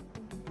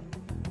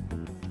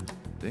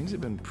 Things have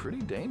been pretty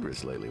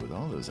dangerous lately with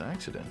all those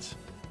accidents.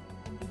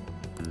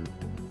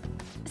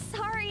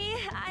 Sorry,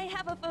 I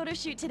have a photo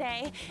shoot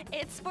today.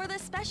 It's for the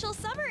special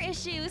summer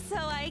issue, so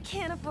I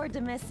can't afford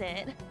to miss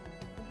it.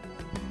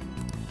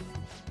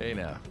 Hey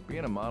now,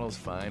 being a model's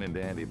fine and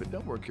dandy, but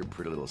don't work your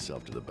pretty little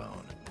self to the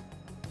bone.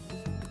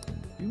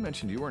 You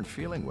mentioned you weren't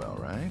feeling well,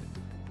 right?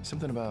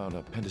 Something about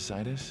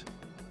appendicitis?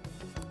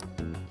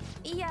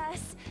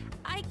 Yes,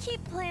 I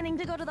keep planning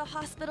to go to the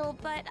hospital,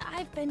 but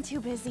I've been too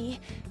busy.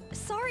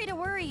 Sorry to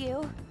worry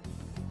you.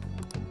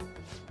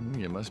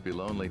 You must be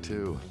lonely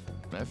too.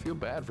 I feel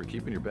bad for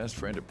keeping your best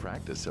friend at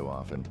practice so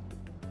often.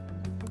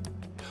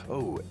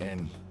 Oh,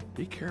 and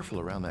be careful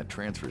around that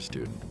transfer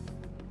student.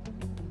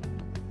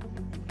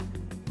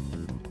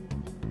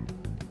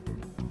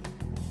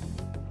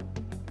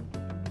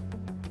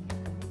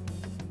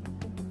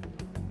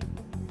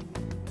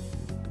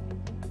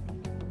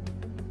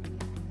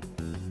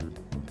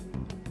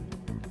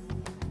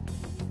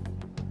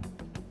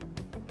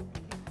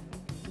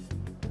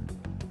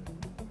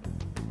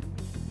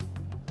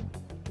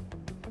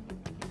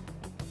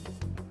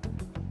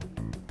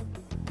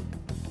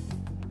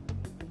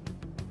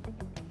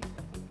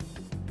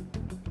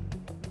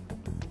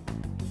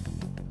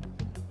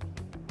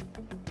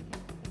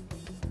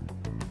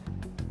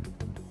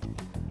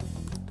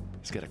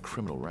 He's got a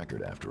criminal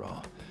record after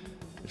all.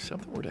 If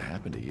something were to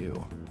happen to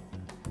you...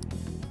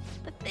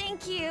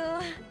 Thank you.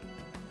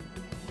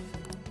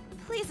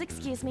 Please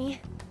excuse me.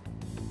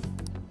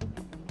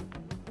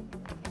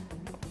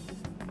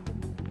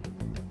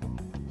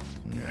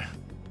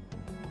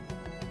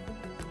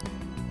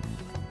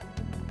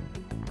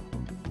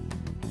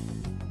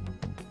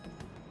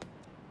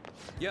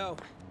 Yo.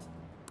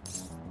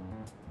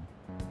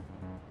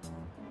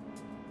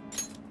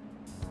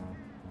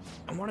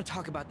 I want to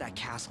talk about that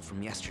castle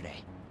from yesterday.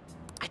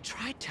 I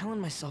tried telling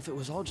myself it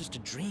was all just a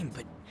dream,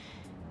 but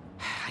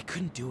I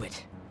couldn't do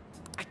it.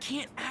 I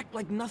can't act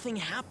like nothing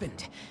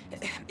happened.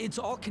 It's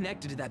all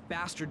connected to that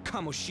bastard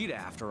Kamoshida,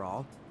 after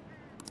all.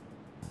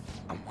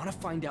 I want to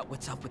find out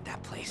what's up with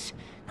that place,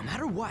 no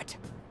matter what.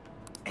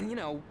 And you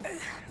know,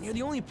 you're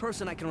the only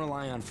person I can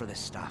rely on for this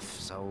stuff,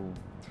 so...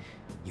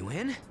 You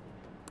in?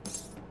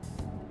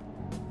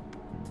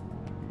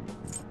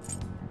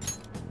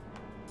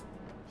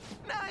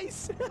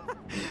 Nice!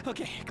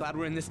 Okay, glad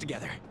we're in this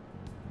together.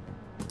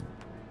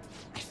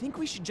 I think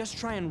we should just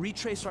try and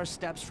retrace our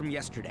steps from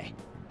yesterday.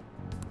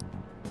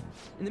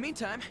 In the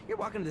meantime, you're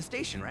walking to the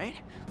station, right?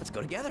 Let's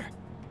go together.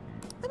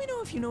 Let me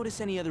know if you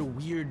notice any other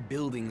weird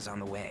buildings on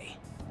the way.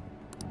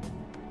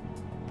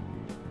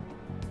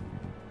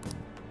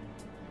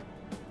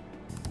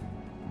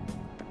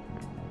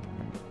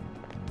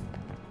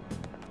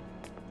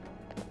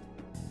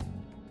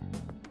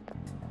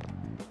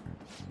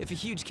 If a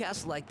huge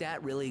castle like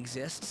that really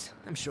exists,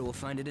 I'm sure we'll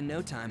find it in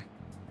no time.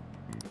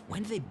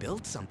 When did they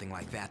build something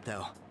like that,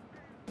 though?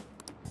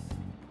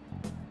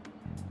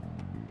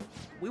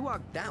 We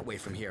walked that way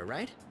from here,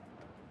 right?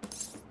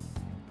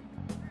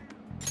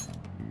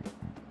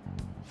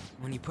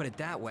 When you put it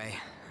that way,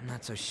 I'm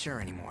not so sure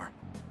anymore.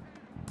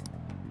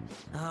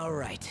 All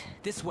right,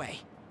 this way.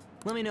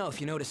 Let me know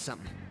if you notice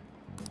something.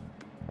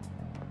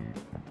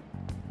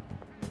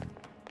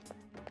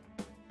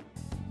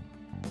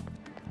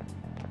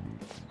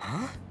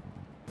 Huh?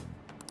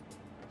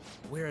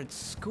 We're at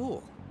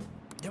school.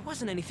 There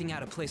wasn't anything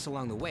out of place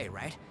along the way,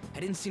 right?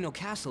 I didn't see no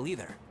castle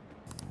either.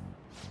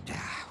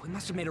 We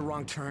must have made a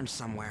wrong turn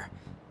somewhere.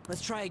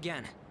 Let's try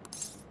again.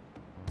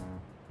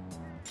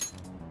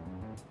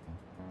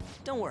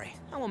 Don't worry,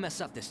 I won't mess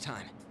up this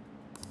time.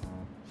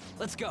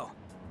 Let's go.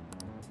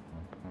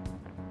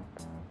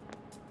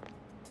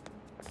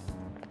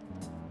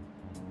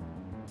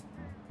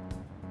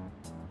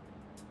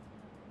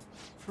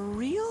 For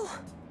real?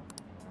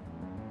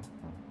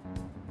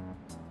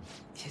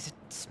 Is it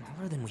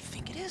smaller than we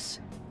think it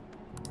is?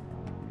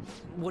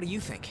 What do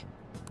you think?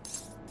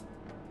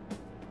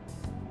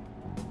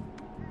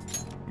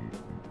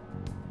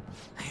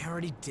 I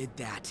already did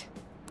that,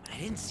 but I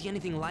didn't see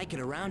anything like it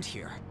around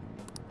here.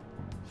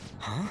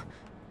 Huh?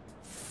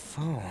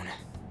 Phone.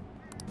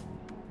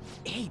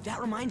 Hey, that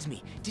reminds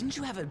me. Didn't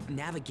you have a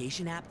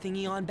navigation app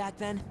thingy on back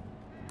then?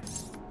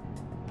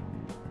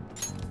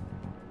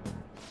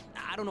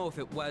 I don't know if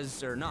it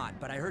was or not,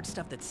 but I heard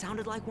stuff that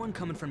sounded like one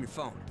coming from your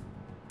phone.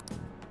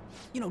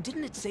 You know,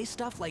 didn't it say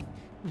stuff like,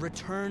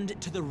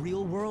 returned to the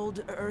real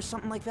world, or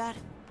something like that?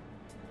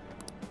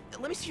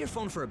 Let me see your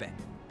phone for a bit.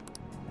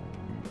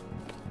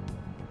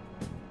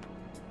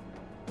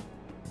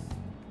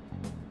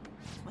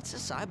 What's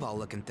this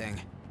eyeball-looking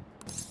thing?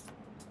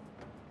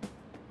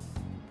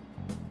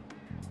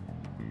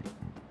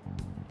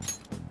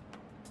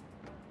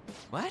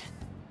 What?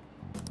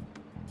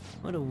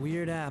 What a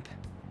weird app.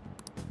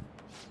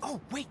 Oh,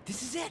 wait,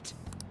 this is it!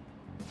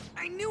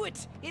 I knew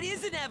it! It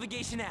is a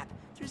navigation app!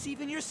 There's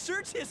even your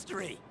search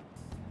history!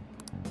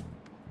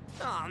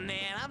 Oh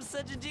man, I'm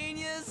such a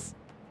genius!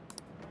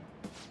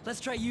 Let's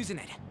try using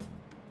it.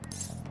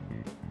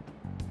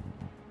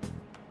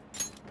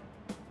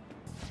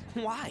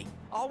 Why?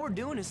 All we're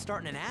doing is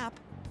starting an app.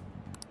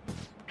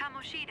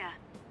 Kamoshida.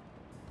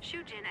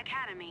 Shujin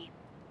Academy.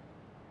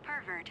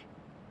 Pervert.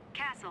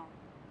 Castle.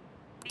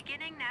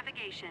 Beginning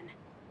navigation.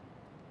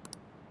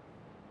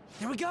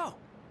 There we go!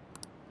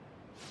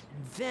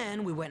 And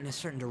then we went in a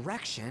certain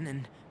direction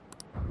and...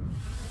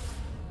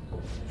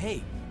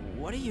 Hey,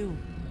 what are you...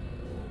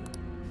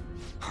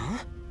 Huh?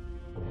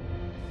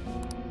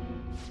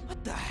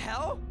 What the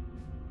hell?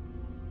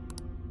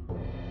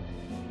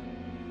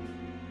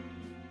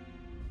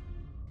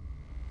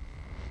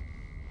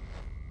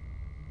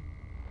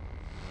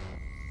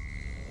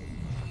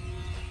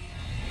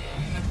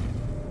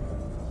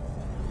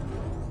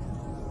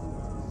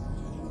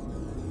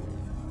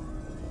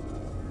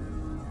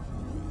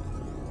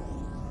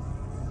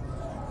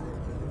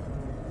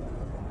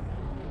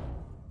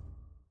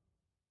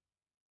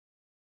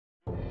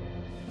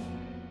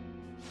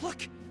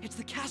 Look! It's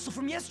the castle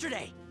from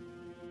yesterday!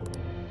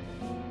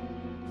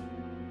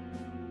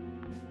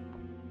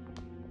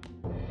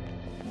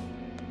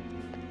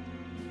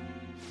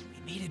 We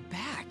made it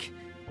back.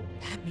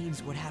 That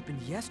means what happened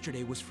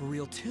yesterday was for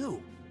real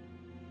too.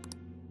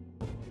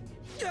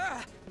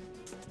 Ah!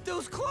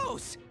 Those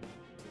clothes!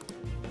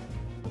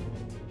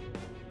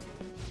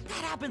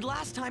 That happened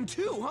last time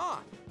too, huh?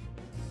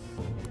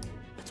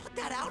 What's with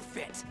that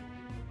outfit?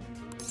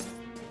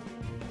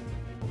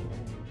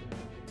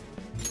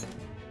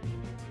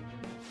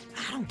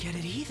 I don't get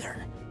it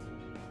either.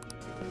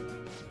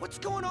 What's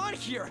going on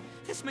here?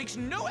 This makes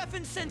no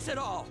effing sense at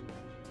all!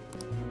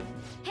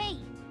 Hey!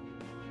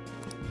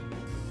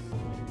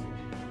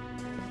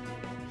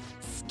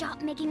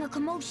 Stop making a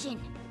commotion!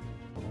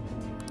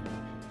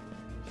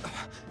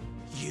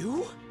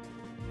 You?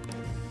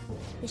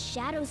 The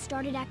shadows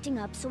started acting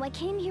up, so I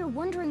came here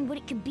wondering what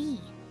it could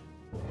be.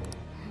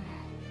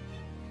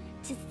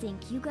 To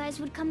think you guys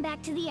would come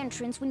back to the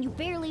entrance when you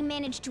barely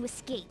managed to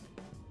escape.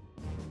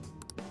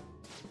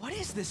 What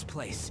is this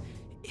place?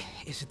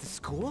 Is it the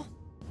school?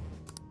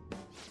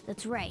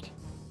 That's right.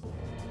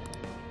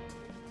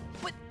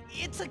 But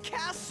it's a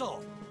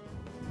castle!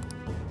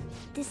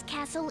 This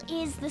castle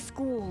is the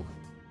school.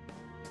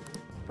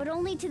 But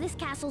only to this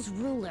castle's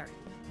ruler.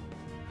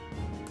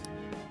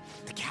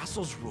 The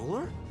castle's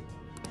ruler?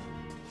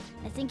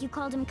 I think you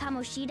called him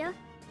Kamoshida?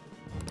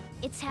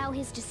 It's how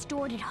his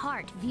distorted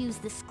heart views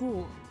the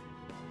school.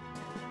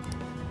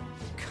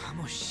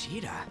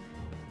 Kamoshida?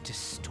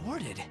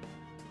 Distorted?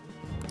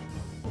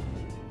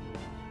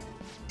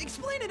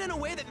 Explain it in a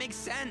way that makes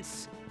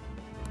sense!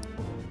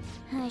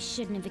 I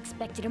shouldn't have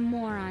expected a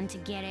moron to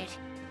get it.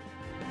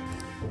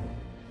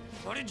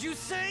 What did you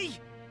say?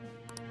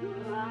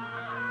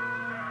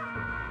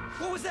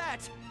 What was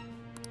that?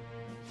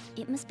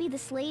 It must be the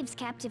slaves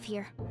captive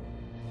here.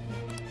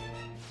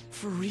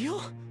 For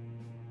real?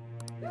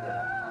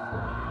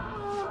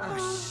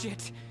 Oh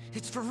shit,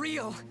 it's for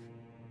real!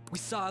 We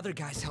saw other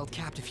guys held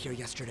captive here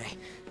yesterday.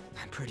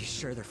 I'm pretty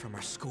sure they're from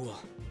our school.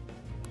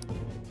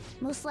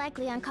 Most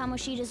likely on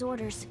Kamoshida's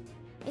orders.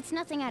 It's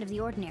nothing out of the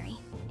ordinary.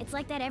 It's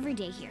like that every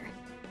day here.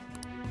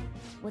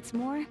 What's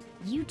more,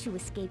 you two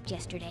escaped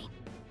yesterday.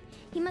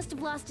 He must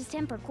have lost his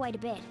temper quite a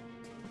bit.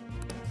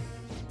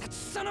 That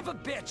son of a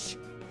bitch!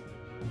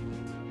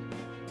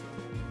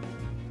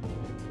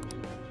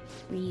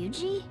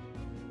 Ryuji?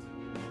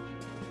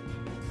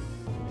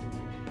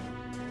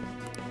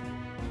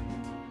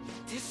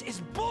 This is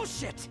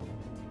bullshit!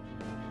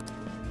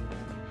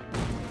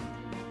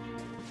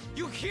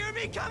 You hear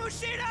me,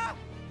 Kamoshida?!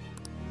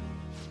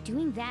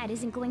 Doing that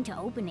isn't going to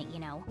open it, you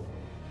know.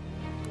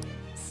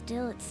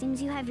 Still, it seems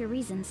you have your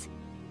reasons.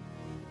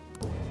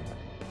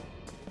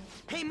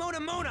 Hey,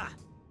 Mona!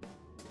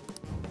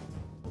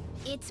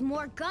 It's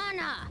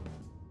Morgana!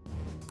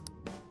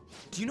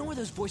 Do you know where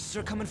those voices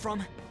are coming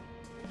from?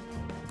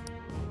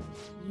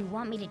 You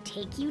want me to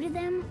take you to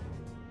them?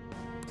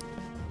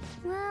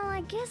 Well,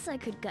 I guess I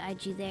could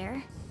guide you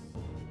there.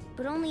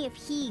 But only if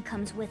he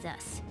comes with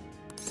us.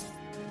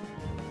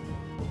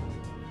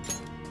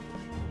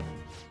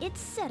 It's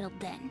settled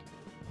then.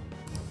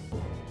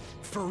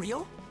 For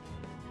real?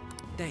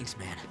 Thanks,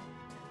 man.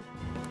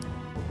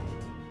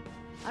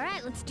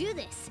 Alright, let's do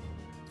this.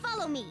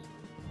 Follow me!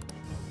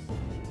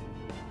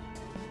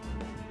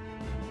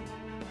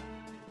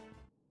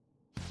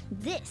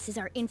 This is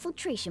our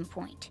infiltration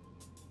point.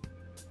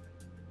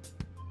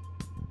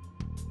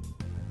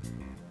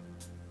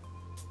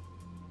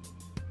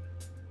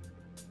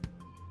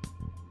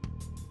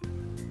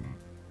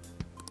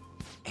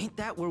 Ain't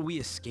that where we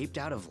escaped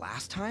out of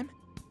last time?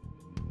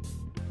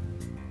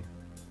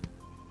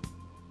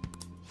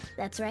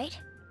 That's right.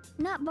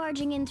 Not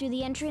barging in through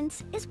the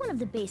entrance is one of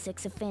the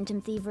basics of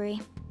phantom thievery.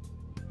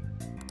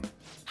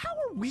 How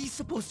are we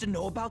supposed to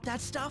know about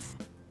that stuff?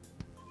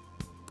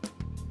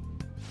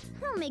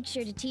 I'll make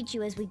sure to teach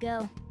you as we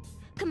go.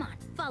 Come on,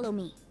 follow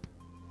me.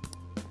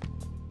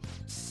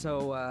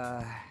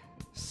 So,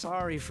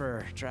 sorry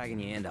for dragging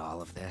you into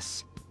all of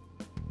this.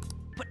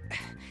 But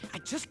I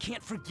just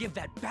can't forgive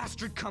that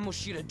bastard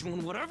Kamoshida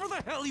doing whatever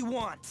the hell he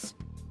wants.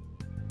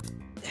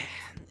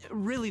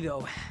 Really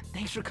though,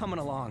 thanks for coming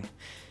along.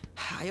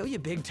 I owe you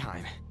big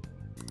time.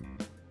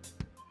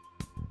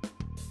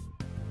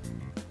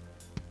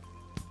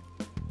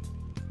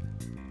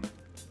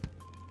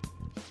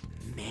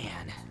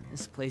 Man,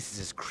 this place is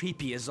as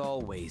creepy as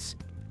always.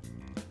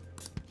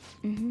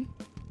 Mm-hmm.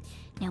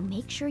 Now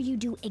make sure you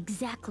do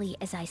exactly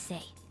as I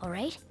say,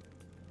 alright?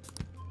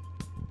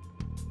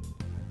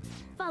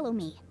 Follow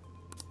me.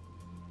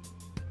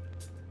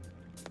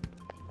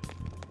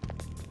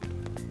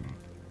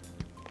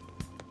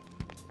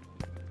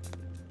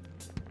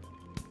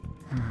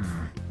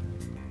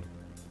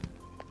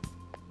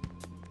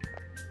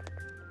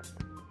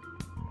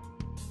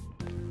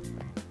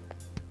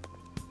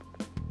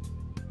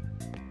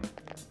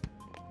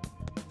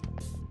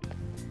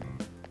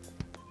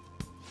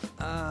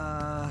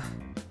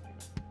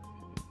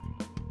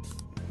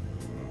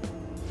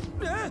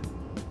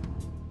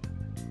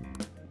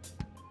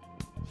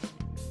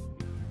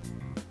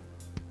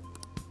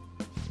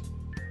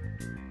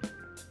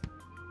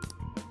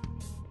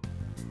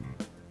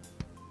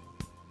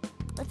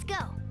 Let's go.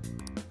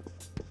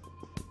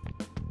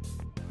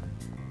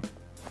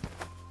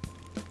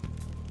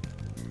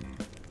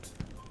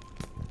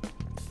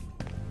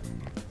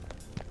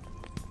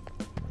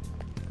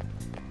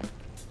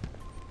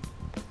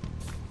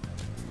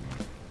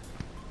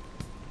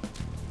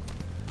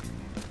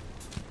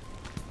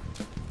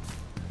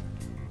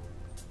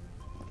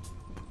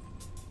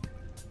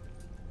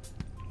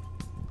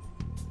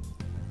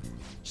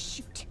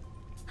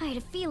 I had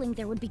a feeling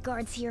there would be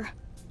guards here.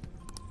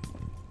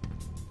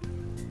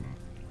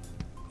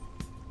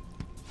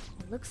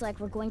 It looks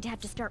like we're going to have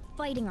to start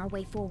fighting our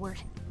way forward.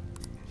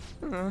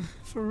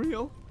 For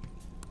real?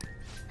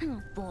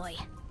 Oh boy.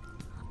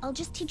 I'll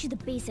just teach you the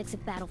basics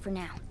of battle for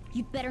now.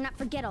 You'd better not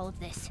forget all of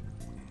this.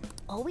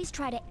 Always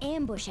try to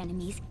ambush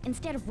enemies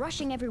instead of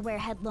rushing everywhere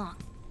headlong.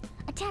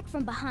 Attack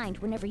from behind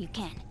whenever you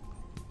can.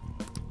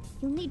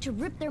 You'll need to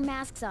rip their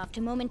masks off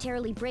to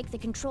momentarily break the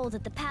control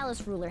that the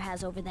palace ruler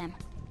has over them.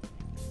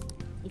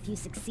 If you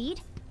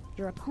succeed,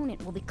 your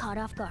opponent will be caught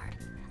off guard,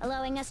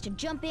 allowing us to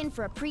jump in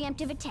for a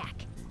preemptive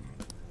attack.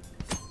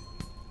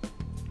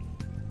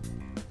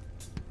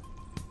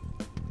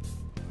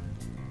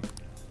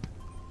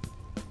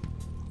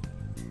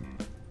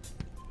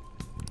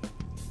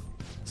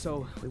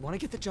 So, we want to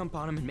get the jump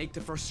on him and make the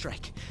first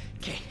strike.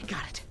 Okay,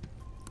 got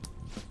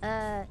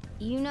it.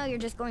 You know you're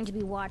just going to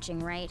be watching,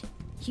 right?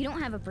 You don't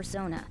have a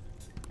persona.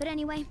 But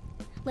anyway,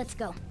 let's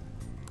go.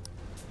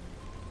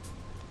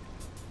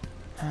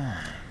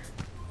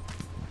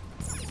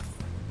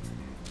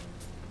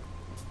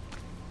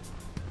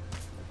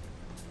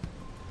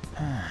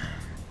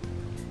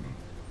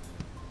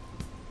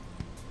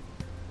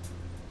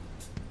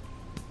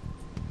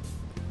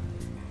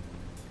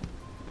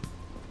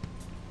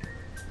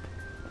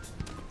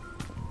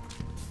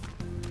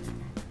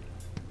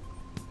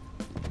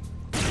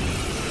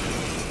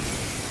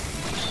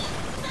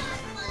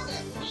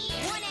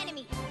 One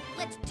enemy.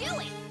 Let's do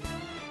it.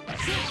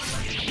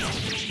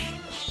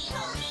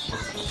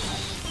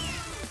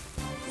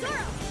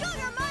 Zoro, show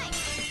your might.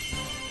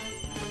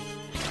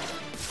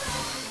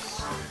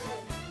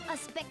 A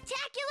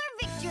spectacular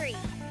victory.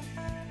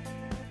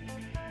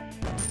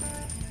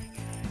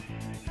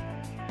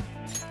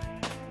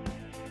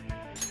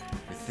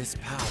 With this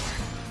power...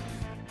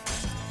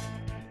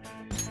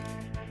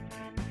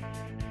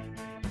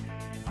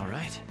 All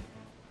right.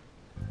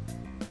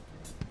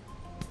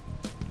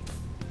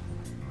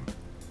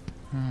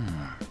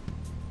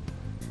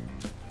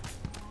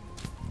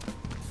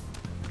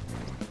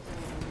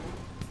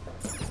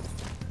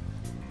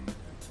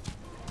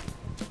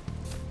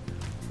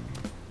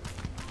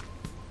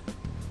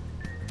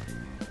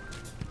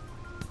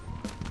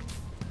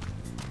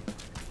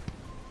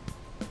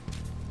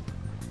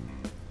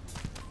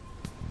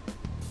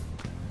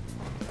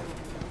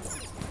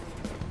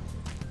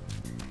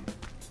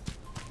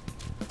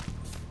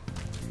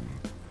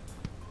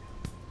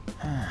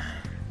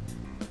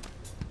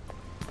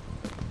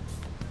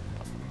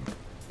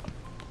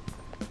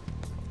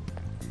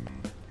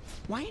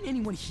 Why ain't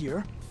anyone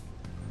here?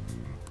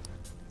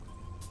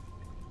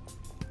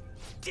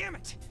 Damn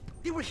it!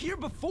 They were here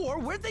before!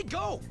 Where'd they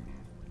go?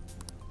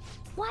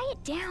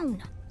 Quiet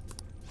down.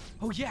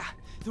 Oh yeah,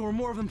 there were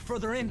more of them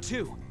further in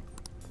too.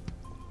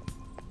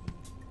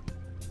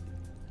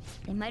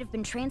 They might have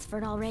been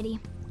transferred already.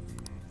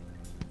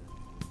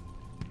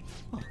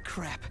 Oh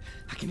crap,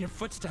 I can hear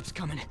footsteps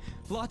coming.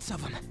 Lots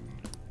of them.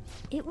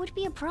 It would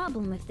be a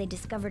problem if they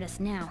discovered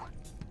us now.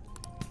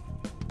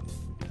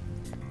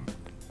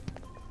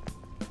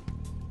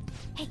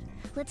 Hey,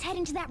 let's head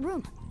into that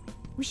room.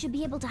 We should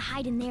be able to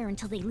hide in there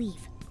until they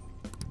leave.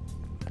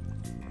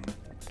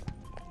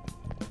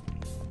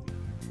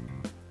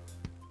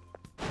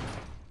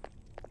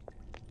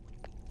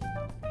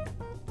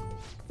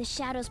 The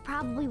shadows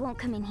probably won't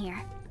come in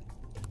here.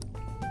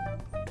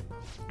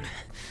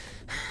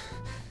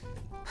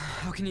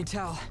 How can you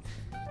tell?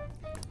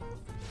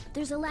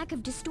 There's a lack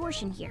of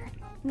distortion here,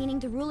 meaning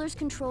the ruler's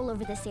control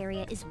over this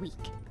area is weak.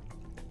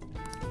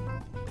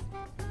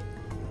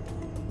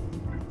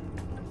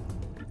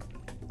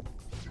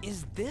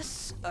 Is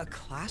this a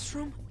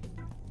classroom?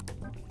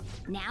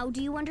 Now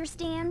do you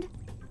understand?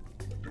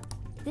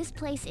 This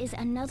place is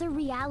another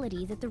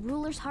reality that the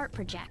ruler's heart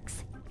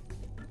projects.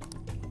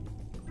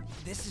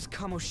 This is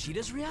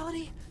Kamoshida's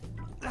reality?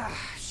 Ugh,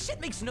 shit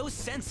makes no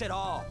sense at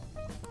all.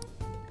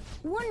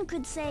 One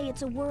could say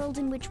it's a world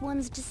in which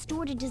one's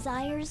distorted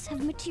desires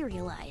have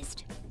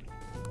materialized.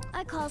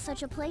 I call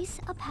such a place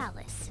a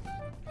palace.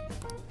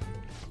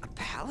 A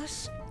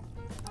palace?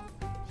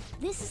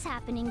 This is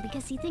happening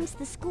because he thinks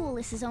the school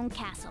is his own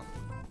castle.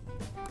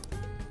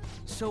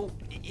 So,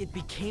 it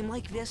became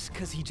like this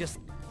because he just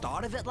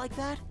thought of it like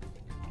that?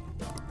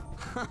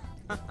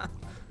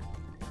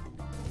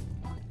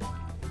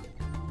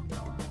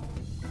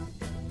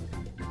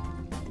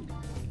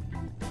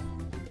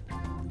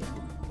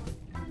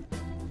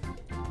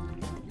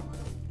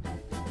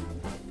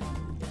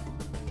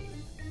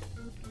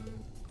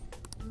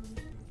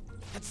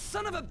 That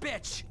son of a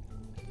bitch!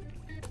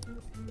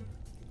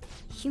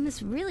 You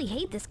must really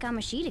hate this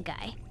Kamoshida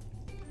guy.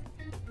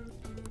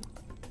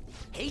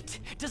 Hate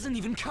doesn't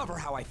even cover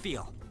how I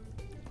feel.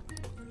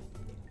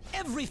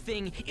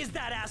 Everything is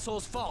that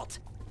asshole's fault.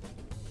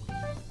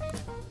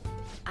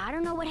 I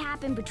don't know what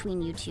happened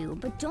between you two,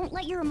 but don't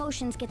let your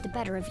emotions get the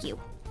better of you.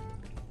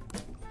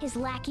 His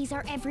lackeys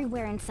are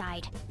everywhere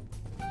inside.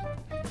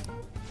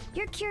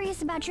 You're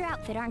curious about your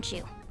outfit, aren't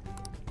you?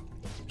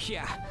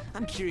 Yeah,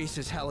 I'm curious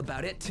as hell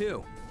about it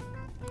too.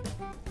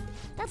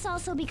 That's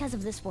also because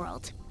of this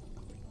world.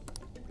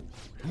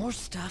 More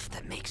stuff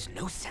that makes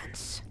no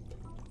sense.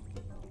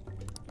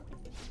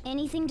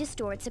 Anything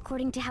distorts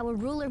according to how a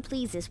ruler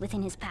pleases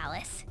within his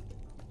palace.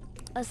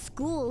 A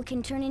school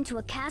can turn into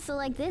a castle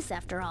like this,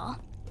 after all.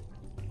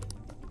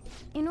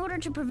 In order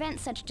to prevent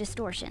such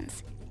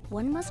distortions,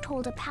 one must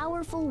hold a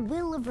powerful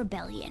will of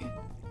rebellion.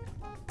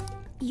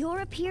 Your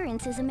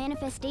appearance is a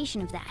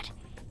manifestation of that.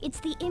 It's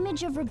the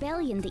image of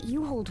rebellion that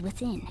you hold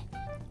within.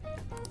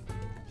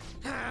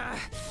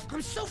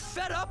 I'm so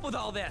fed up with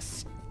all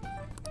this.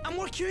 I'm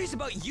more curious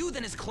about you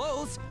than his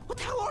clothes. What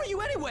the hell are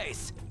you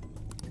anyways?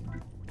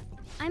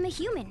 I'm a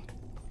human.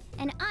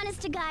 An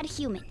honest-to-God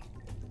human.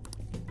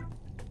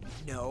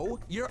 No,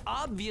 you're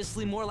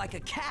obviously more like a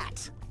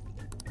cat.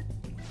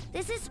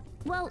 This is,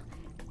 well,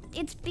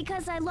 it's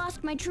because I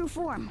lost my true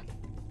form.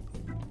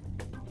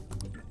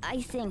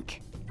 I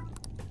think.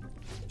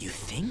 You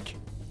think?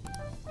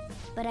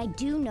 But I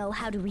do know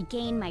how to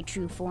regain my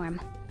true form.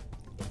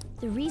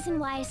 The reason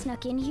why I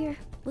snuck in here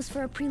was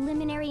for a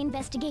preliminary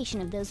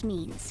investigation of those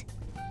means.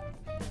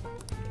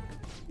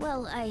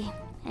 Well, I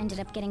ended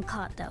up getting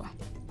caught, though.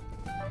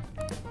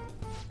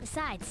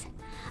 Besides,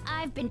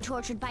 I've been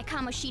tortured by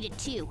Kamoshida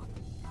too.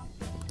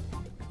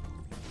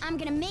 I'm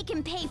gonna make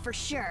him pay for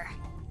sure.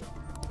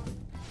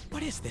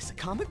 What is this, a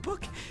comic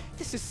book?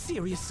 This is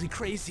seriously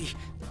crazy.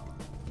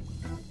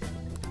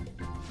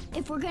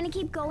 If we're gonna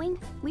keep going,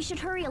 we should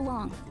hurry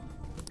along.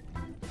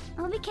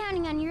 I'll be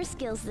counting on your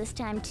skills this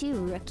time too,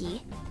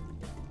 rookie.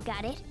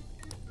 Got it?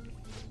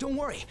 Don't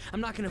worry,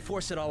 I'm not gonna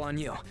force it all on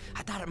you.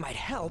 I thought it might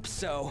help,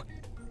 so...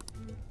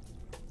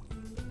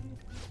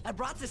 I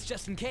brought this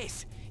just in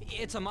case.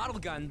 It's a model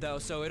gun, though,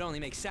 so it only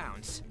makes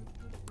sounds.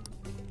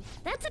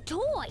 That's a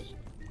toy!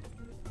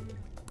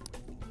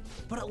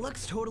 But it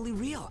looks totally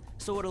real,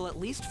 so it'll at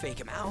least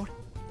fake him out.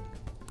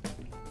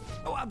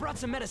 Oh, I brought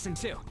some medicine,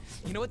 too.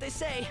 You know what they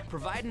say,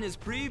 providing is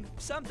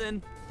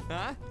something.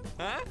 Huh?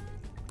 Huh?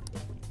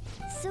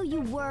 So you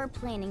were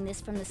planning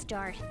this from the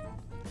start.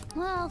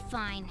 Well,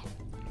 fine.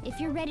 If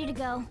you're ready to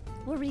go,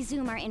 we'll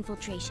resume our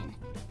infiltration.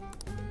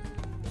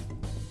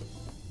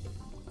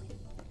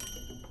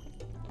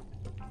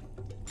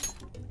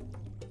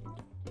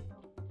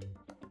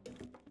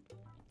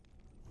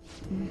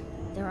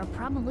 There are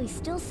probably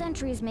still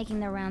sentries making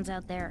their rounds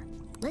out there.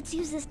 Let's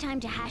use this time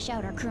to hash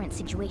out our current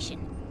situation.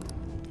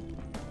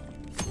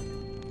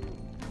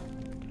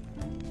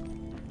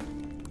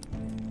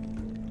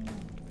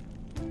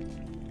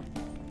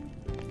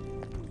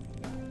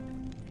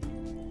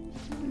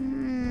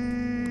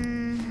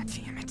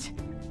 Damn it.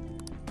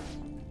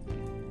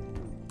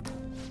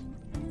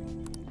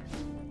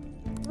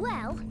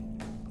 Well...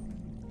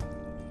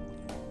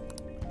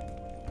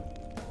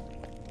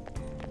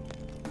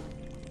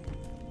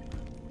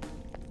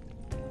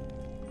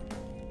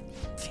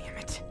 Damn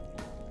it.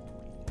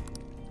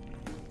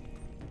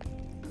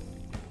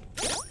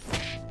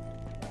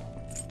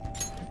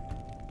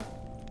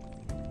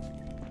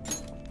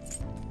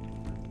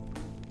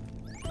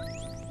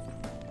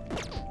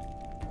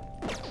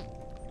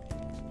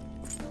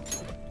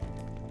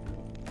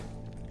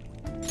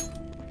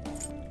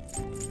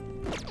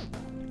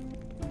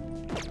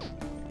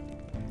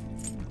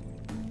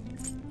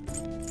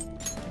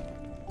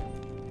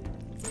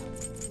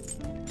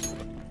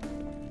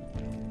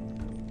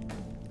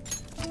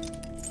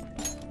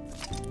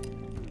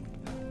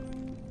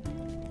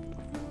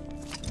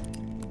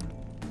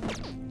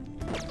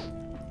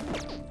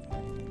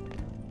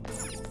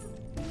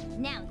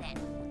 Now then.